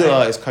tongue.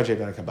 Me'ila is kadshe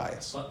ben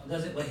kabayas. But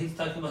does it? But he's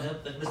talking about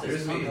help that this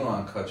There's is tongue. me'ila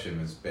on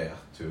kachim is bech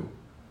too.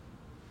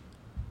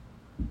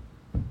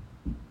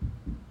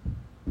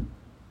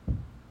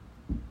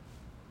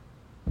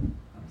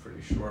 I'm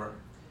pretty sure.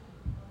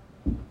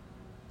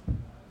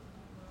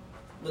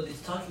 But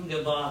it's talking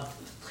about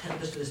help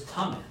that is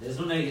tongue. There's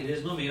no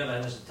me'ila by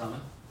help that is tongue.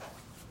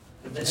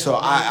 So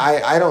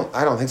I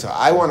don't think so.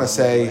 I want to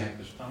say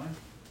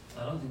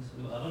I don't think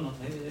so. I don't know.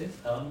 Maybe it is.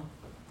 I don't know.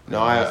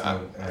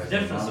 no. It's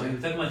different. So you're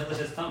talking about help that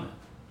is tongue.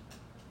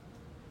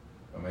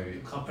 Or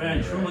maybe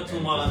Comparing you're truma right, to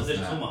and ma because and it's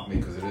this not- truma.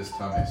 because it is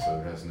tummy, so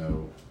it has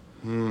no.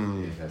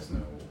 It has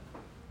no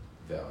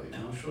value.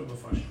 I'm sure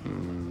before.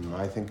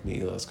 I think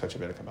me'ila is kadshe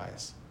ben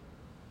kabayas.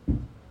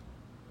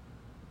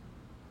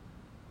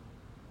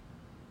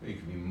 You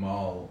can be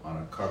mal on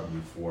a carbon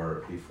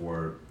before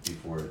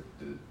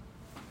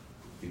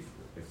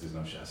if there's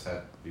no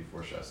shaset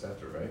before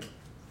shaseter, right?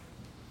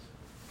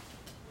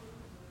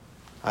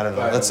 I don't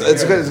know. But It's over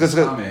good. here, It's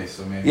good. tummy,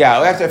 so maybe Yeah,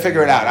 we have to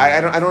figure it out.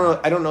 I don't know.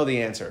 I don't know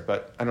the answer,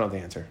 but I don't know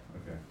the answer.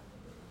 Okay.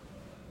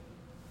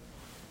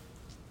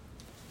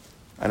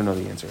 I don't know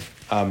the answer.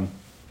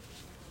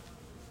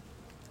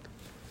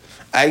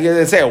 I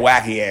could say a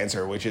wacky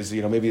answer, which is,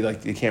 maybe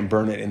like you can't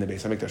burn it in the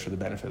Beis Hamikdash for the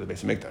benefit of the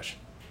Beis Hamikdash,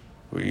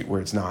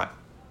 where it's not.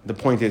 The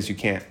point is you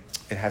can't.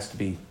 It has to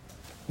be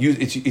used.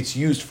 It's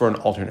used for an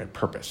alternate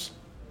purpose,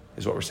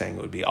 is what we're saying.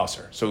 It would be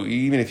aser. So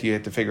even if you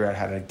had to figure out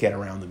how to get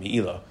around the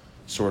me'ila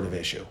sort of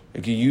issue,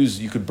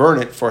 you could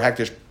burn it for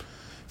hektish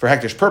for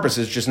hektish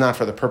purposes, just not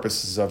for the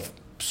purposes of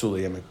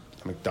psuli and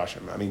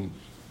mikdashim.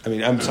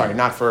 I'm sorry,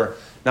 not for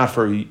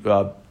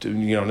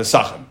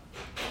nesachim,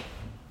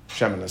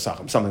 shem and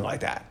nesachim, something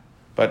like that.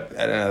 But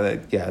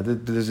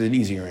there's an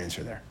easier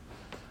answer there.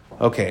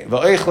 Okay,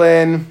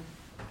 va'ichlin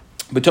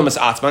b'tumas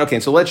atzman. Okay,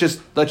 so let's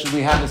just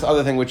we have this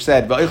other thing which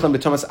said va'ichlin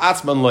b'tumas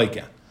atzman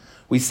loika.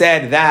 We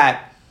said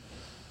that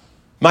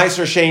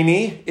meiser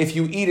sheni, if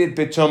you eat it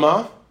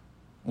b'tuma,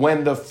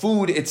 when the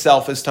food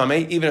itself is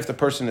tamei, even if the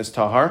person is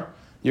tahar,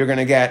 you're going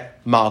to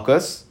get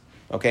malchus.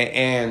 Okay,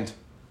 and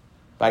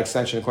by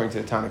extension, according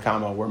to the Tanna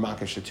Kama, we're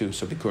malchus too,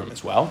 so bikurim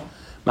as well.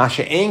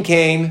 Masha ein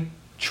kain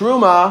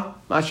truma,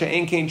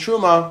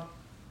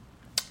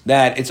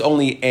 that it's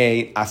only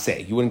a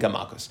aseh. You wouldn't get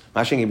malchus.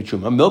 Masha ein kain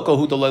truma. Milko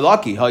hu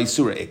dolelaki ha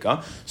isura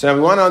ika. So now we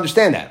want to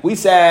understand that. We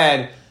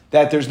said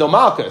that there's no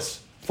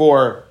malchus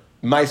for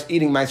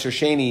eating meiser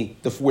sheni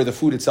where the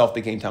food itself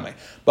became tamei.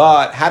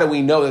 But how do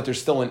we know that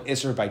there's still an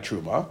isur by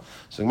truma?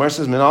 So the Gemara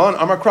says, "Minalan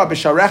amar kra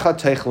b'sharecha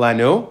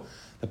teichlanu."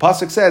 The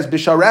pasuk says,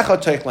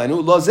 "B'sharecha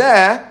teichlanu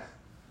lozeh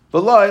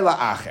v'loy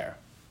la'acher."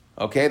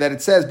 Okay, that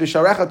it says,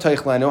 "B'sharecha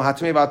teichlanu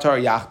hatamei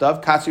v'atar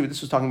yachdav." Katsu,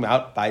 this was talking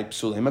about by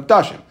psulei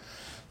makdashim.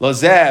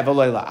 Lozeh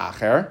v'loy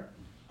la'acher.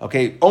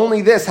 Okay,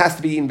 only this has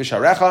to be eaten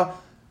b'sharecha,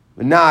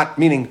 not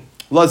meaning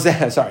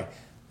lozeh. Sorry,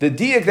 the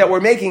diak that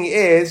we're making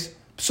is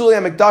psulei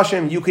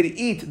makdashim. You could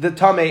eat the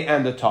tamei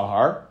and the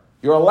tahar.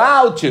 You're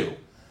allowed to,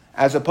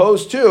 as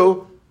opposed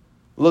to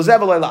lozeh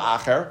v'loy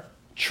la'acher.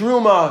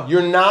 Truma,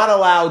 you're not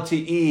allowed to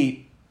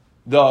eat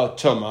the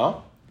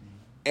tuma.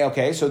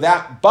 Okay, so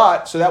that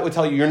would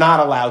tell you you're not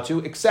allowed to,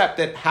 except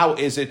that how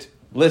is it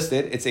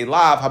listed? It's a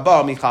lav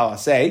haba michal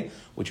aseh,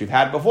 which we've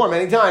had before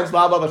many times,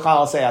 lav haba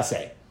michal aseh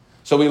aseh.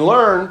 So we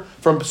learn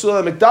from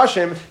psulei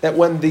mikdashim that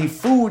when the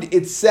food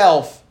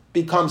itself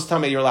becomes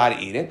tamei, you're allowed to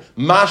eat it.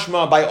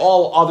 Mashma by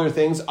all other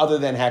things other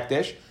than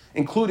hektish,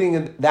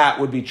 including that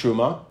would be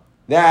truma,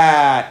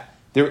 that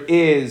there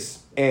is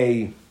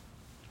a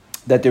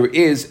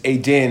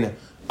din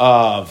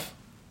of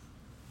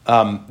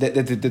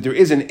that there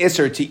is an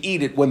isser to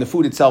eat it when the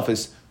food itself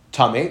is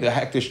tamei, the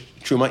hektish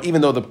truma,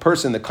 even though the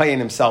person, the kayin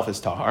himself, is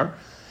tahar,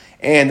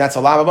 and that's a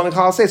lav abana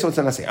kal say. So it's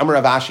an asay.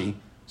 Amar Ravashi.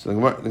 So the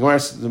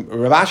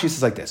Ravashi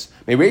says like this: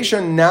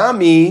 Mereisha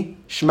nami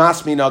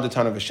shmas mina the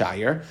ton of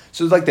v'shayir.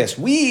 So it's like this.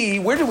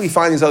 Where did we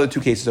find these other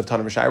two cases of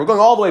ton of v'shayir? We're going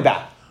all the way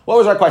back. What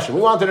was our question?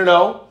 We wanted to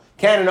know: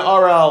 can an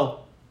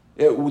RL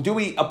do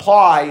we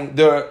apply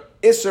the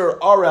isser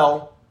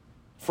RL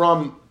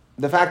from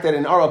the fact that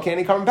in RL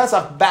can't come in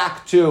Pesach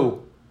back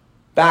to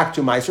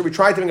Meiser? We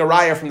tried to make a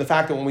raya from the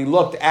fact that when we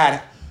looked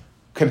at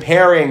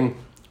comparing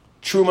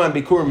Truma and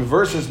Bikurim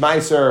versus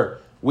Meiser,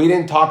 we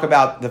didn't talk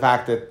about the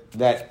fact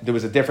that there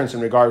was a difference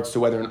in regards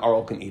to whether an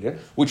RL can eat it,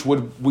 which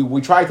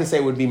we tried to say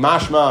would be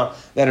mashma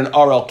that an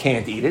RL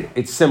can't eat it.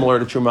 It's similar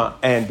to Truma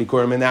and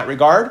Bikurim in that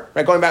regard,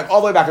 right? Going back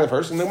all the way back to the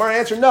first, and the Gemara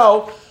answered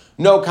no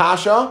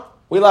kasha.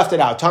 We left it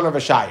out, ton of a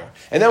shire.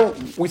 And then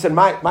we said,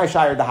 my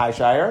shire, the high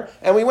shire.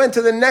 And we went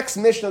to the next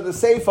mission of the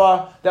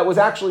Seifa that was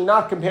actually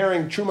not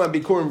comparing Truma and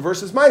Bikurim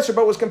versus Meiser,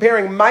 but was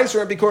comparing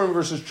Meiser and Bikurim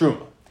versus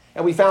Truma.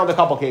 And we found a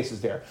couple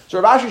cases there. So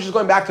Rav Ashi is just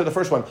going back to the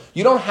first one.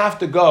 You don't have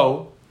to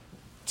go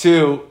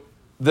to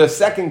the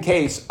second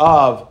case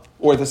or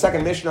the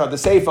second mission of the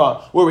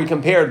Seifa where we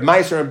compared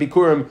Meiser and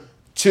Bikurim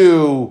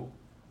to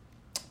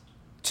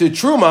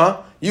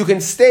Truma. You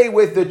can stay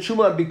with the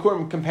Truma and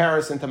Bikurim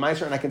comparison to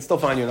Meiser, and I can still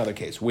find you another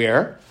case.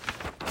 Where?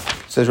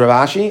 Says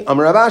Ravashi,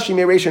 Amar Ravashi,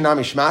 Mereisha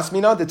Nami Shmas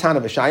Mina, the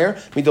Tana V'Shayir,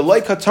 Midoloi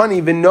Katani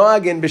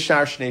V'Noagin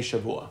B'Shar Shnei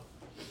Shavua.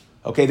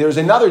 Okay, there's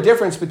another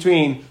difference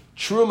between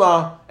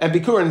Truma and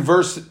Bikurim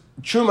versus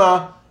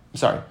Truma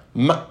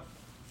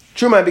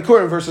and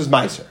Bikurim versus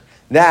Meiser.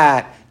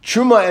 That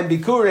Truma and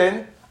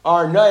Bikurim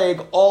are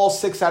Naeg all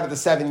 6 out of the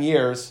 7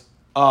 years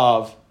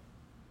of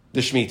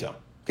the Shemitah.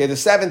 Okay, the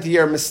 7th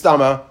year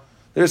Mistama.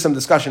 There's some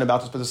discussion about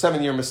this, but the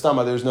 7th-year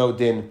Mistama, there's no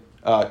din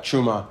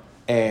Truma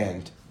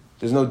and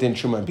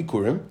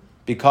Bikurim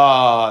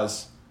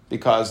because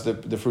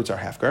the fruits are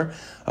hefker.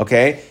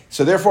 Okay,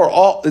 so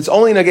therefore it's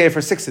only nagei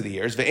for 6 of the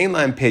years. Ve'ein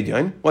la'em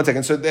pidyon. 1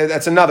 second. So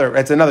that's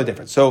another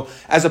difference. So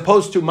as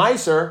opposed to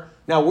Meiser,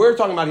 now we're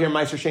talking about here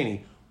Meiser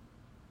Sheni.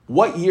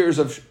 What years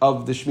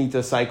of the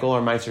Shemitah cycle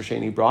are Meiser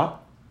Sheni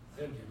brought?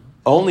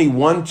 Only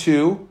 1,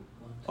 2,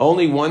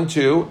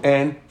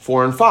 and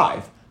 4 and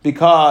 5.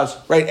 Because,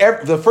 right,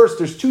 there's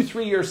 2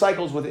 3-year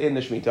cycles within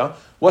the Shemitah.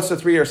 What's the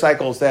 3-year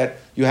cycles that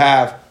you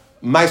have?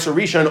 Meiser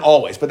Rishon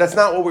always. But that's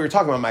not what we were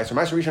talking about, Meiser.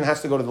 Meiser Rishon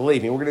has to go to the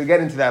Levi. We're going to get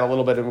into that a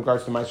little bit in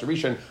regards to Meiser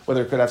Rishon,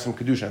 whether it could have some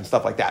Kedusha and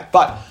stuff like that.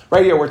 But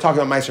right here, we're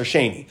talking about Meiser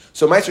Sheni.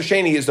 So Meiser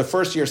Sheni is the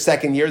 1st year,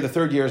 2nd year. The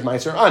 3rd year is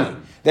Meiser Ani.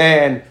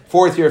 Then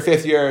 4th year,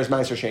 5th year is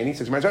Meiser Sheni.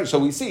 6th Meiser Ani. So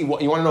we see, you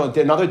want to know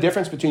another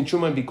difference between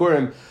Truma and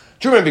Bikurim?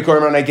 Truma and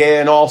Bikurim are Nageya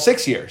in all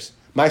 6 years.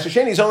 Meiser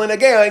Sheni is only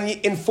Nageya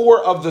in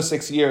 4 of the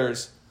 6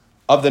 years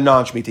of the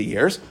non-Shemitah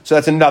years. So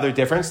that's another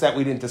difference that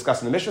we didn't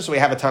discuss in the Mishnah. So we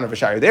have a ton of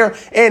Ashari there.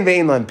 And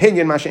Ve'inlan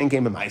Pinyan, Masha and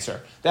Game of Meiser.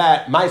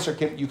 That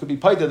Meiser, you could be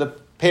paid to the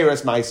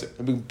Paris Meiser,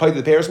 paid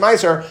to the Paris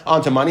Meiser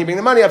onto money, bring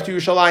the money up to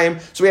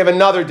Yerushalayim. So we have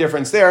another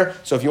difference there.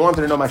 So if you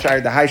wanted to know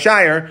Mashayir, the High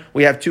Shire,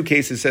 we have two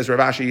cases, says Rav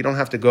Ashi, you don't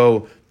have to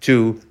go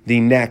to the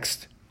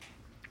next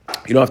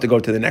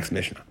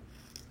Mishnah.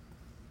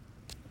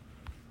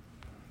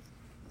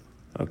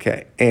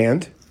 Okay,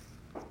 and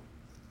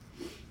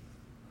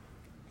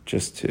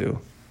just to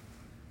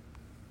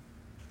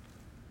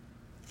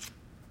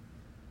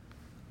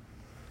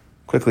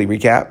quickly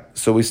recap.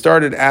 So we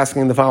started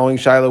asking the following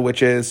Shiloh,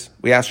 which is,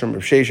 we asked from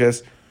Rav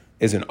Sheshes,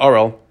 is an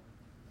Aral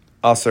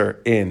Aser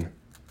in,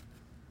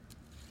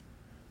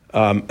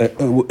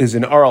 is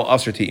an Aral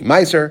Aser to eat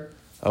Meiser,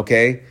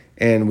 okay?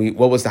 And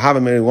what was the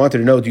Havamim? We wanted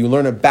to know, do you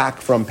learn it back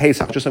from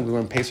Pesach, just like we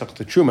learned Pesach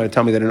to Truma, to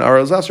tell me that an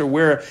Aral is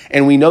Aser,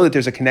 and we know that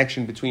there's a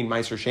connection between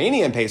Meiser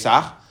Sheni and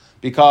Pesach,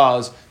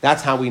 because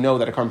that's how we know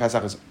that a Karban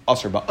Pesach is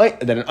Aser,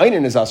 that an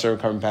Einin is Aser,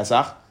 Karban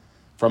Pesach,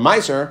 from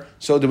Meiser.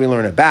 So do we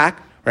learn it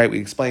back? Right, we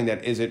explained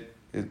that it's there's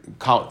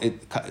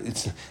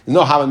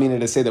no havamina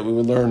to say that we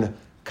would learn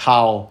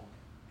kal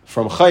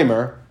from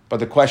chaymer, but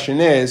the question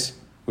is,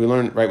 we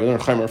learn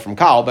chaymer from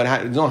kal, but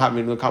there's no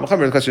havamina to learn kal from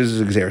chaymer. The question is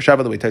gzera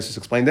shava, the way Taisus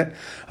explained it.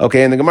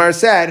 Okay, and the Gemara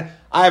said,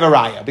 I have a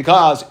raya,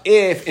 because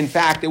if in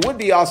fact it would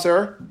be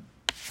aser,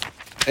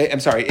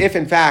 if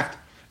in fact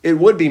it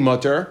would be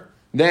mutter,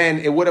 then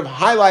it would have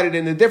highlighted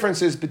in the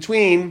differences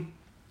between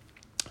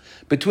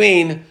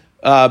truma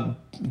and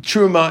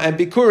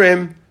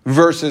bikurim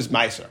versus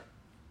Meiser.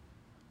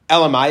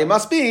 Elamai, it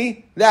must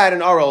be that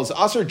an Aral is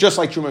Aser, just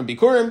like Truma and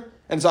Bikurim,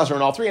 and it's Aser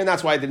in all three, and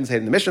that's why I didn't say it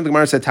in the Mishnah. The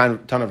Gemara said ton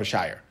of a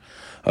shire.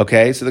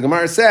 Okay, so the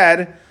Gemara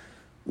said,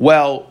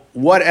 well,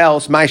 what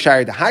else? My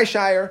shire to high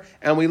shire,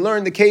 and we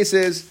learned the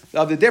cases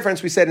of the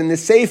difference. We said in the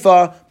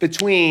Seifa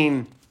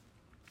between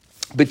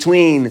the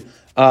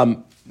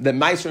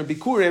Meiser and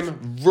Bikurim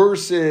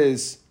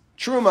versus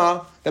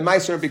Truma, the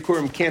Meiser and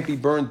Bikurim can't be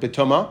burned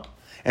betuma,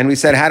 and we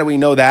said, how do we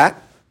know that?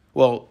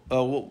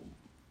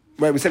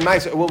 Right, we said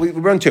Meiser. Well, we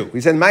run two.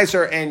 We said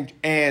Meiser and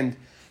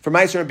for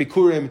Meiser and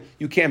Bikurim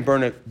you can't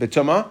burn it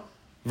betuma,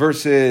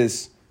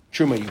 versus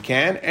Truma you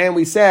can. And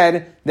we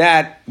said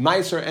that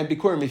Meiser and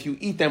Bikurim, if you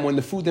eat them when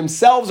the food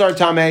themselves are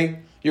tameh,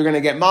 you're going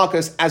to get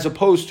malchus, as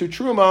opposed to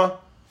Truma,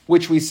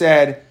 which we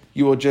said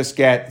you will just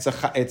get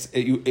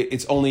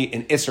it's only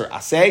an Isser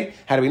Aseh.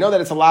 How do we know that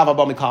it's a lava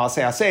b'mikal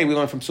Aseh Aseh? We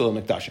learned from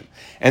Sulam Mikdashim.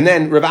 And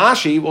then Rav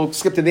Ashi, we'll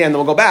skip to the end, then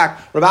we'll go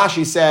back. Rav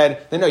Ashi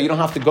said, no, you don't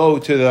have to go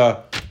to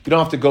the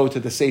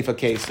Seifa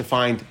case to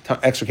find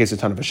extra case of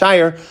ton of a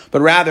shire,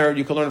 but rather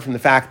you can learn from the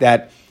fact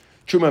that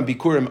Truma and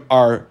Bikurim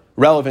are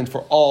relevant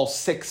for all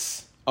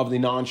 6 of the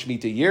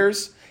non-Shemitah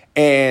years,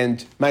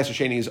 and Meiser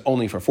Sheni is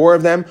only for 4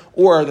 of them,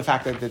 or the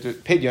fact that the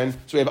Pidyon,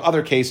 so we have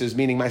other cases,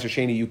 meaning Meiser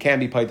Sheni, you can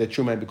be paid that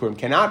Truma and Bikurim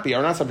cannot be,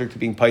 are not subject to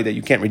being paid, that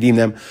you can't redeem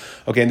them.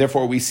 Okay, and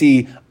therefore we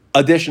see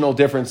additional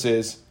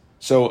differences.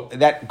 So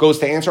that goes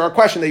to answer our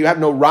question that you have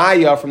no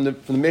raya from the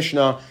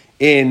Mishnah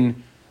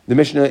in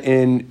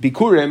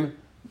Bikurim,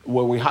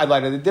 where we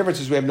highlighted the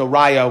differences. We have no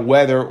raya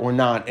whether or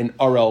not an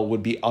Arel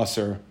would be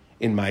Aser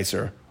in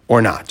Meiser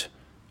or not.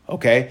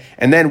 Okay,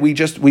 and then we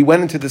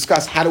went into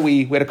discuss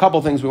we had a couple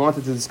of things we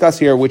wanted to discuss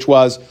here, which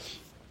was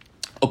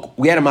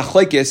we had a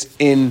machlekes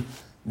in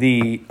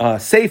the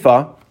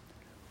Seifa.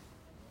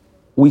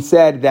 We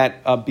said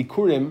that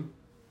bikurim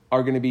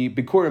are going to be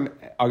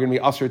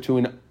aser to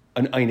an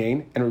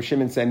einain, and Rav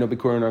Shimon said no,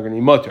 bikurim are going to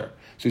be mutter.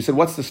 So he said,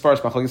 what's the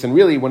first machlekes? And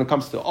really, when it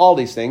comes to all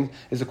these things,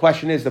 the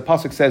question is, the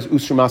pasuk says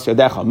usru masar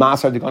decha,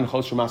 masar degan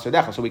chosru masar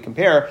decha. So we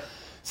compare,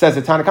 says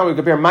the Tanakh, we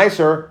compare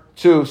Meiser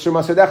to usru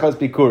masar decha as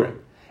bikurim.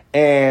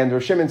 And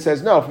Rav Shimon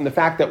says, no, from the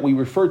fact that we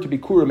refer to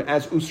Bikurim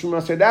as Usru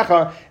Masar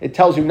Decha, it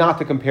tells you not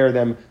to compare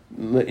them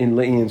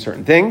in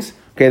certain things.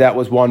 Okay, that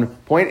was one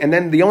point. And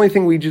then the other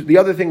thing we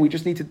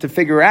just needed to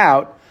figure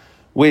out,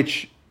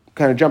 which,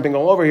 kind of jumping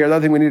all over here, the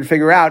other thing we need to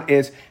figure out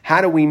is,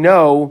 how do we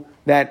know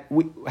that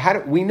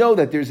we know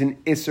that there's an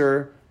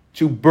Isser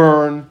to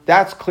burn?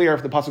 That's clear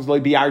if the pasuk is Lo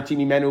bi'arti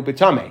mimenu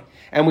b'tameh.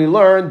 And we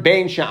learned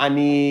Bein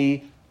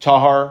she'ani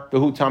tahar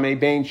v'hu tameh,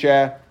 bein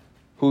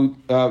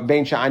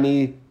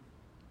she'ani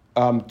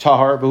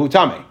tahar v'hu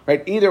tameh,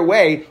 right? Either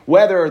way,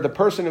 whether the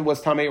person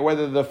was tameh or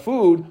whether the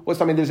food was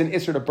tameh, there's an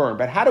isser to burn.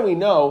 But how do we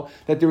know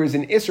that there is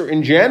an isser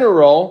in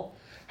general?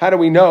 How do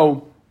we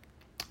know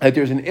that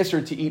there's an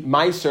isser to eat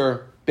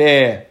meiser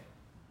betuma?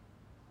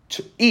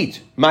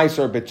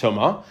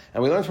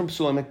 And we learned from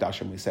Psula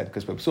Mikdashim, we said,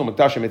 because from Psula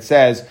Mikdashim it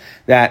says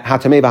that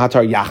hatameh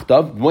v'hatar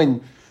yachtav,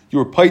 when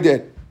you're paid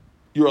it,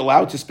 you're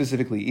allowed to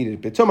specifically eat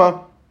it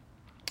betuma.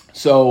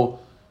 So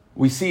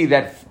we see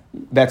that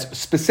that's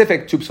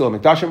specific to Psula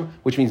Mikdashim,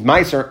 which means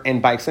Meiser,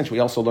 and by extension we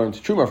also learned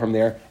Truma from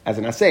there as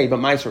an Aseh, but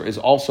Meiser is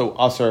also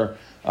Aser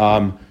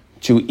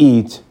to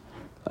eat.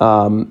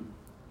 That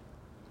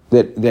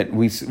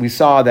we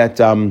saw that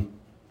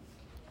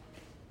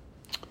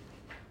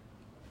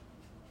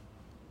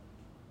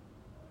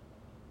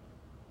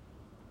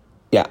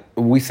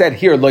we said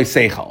here Loi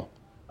Seichel.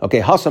 Okay,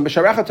 Hasam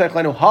b'sharecha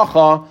teichlenu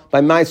hacha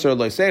by meiser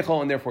loy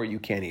seichel, and therefore you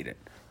can't eat it.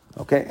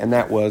 Okay, and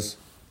that was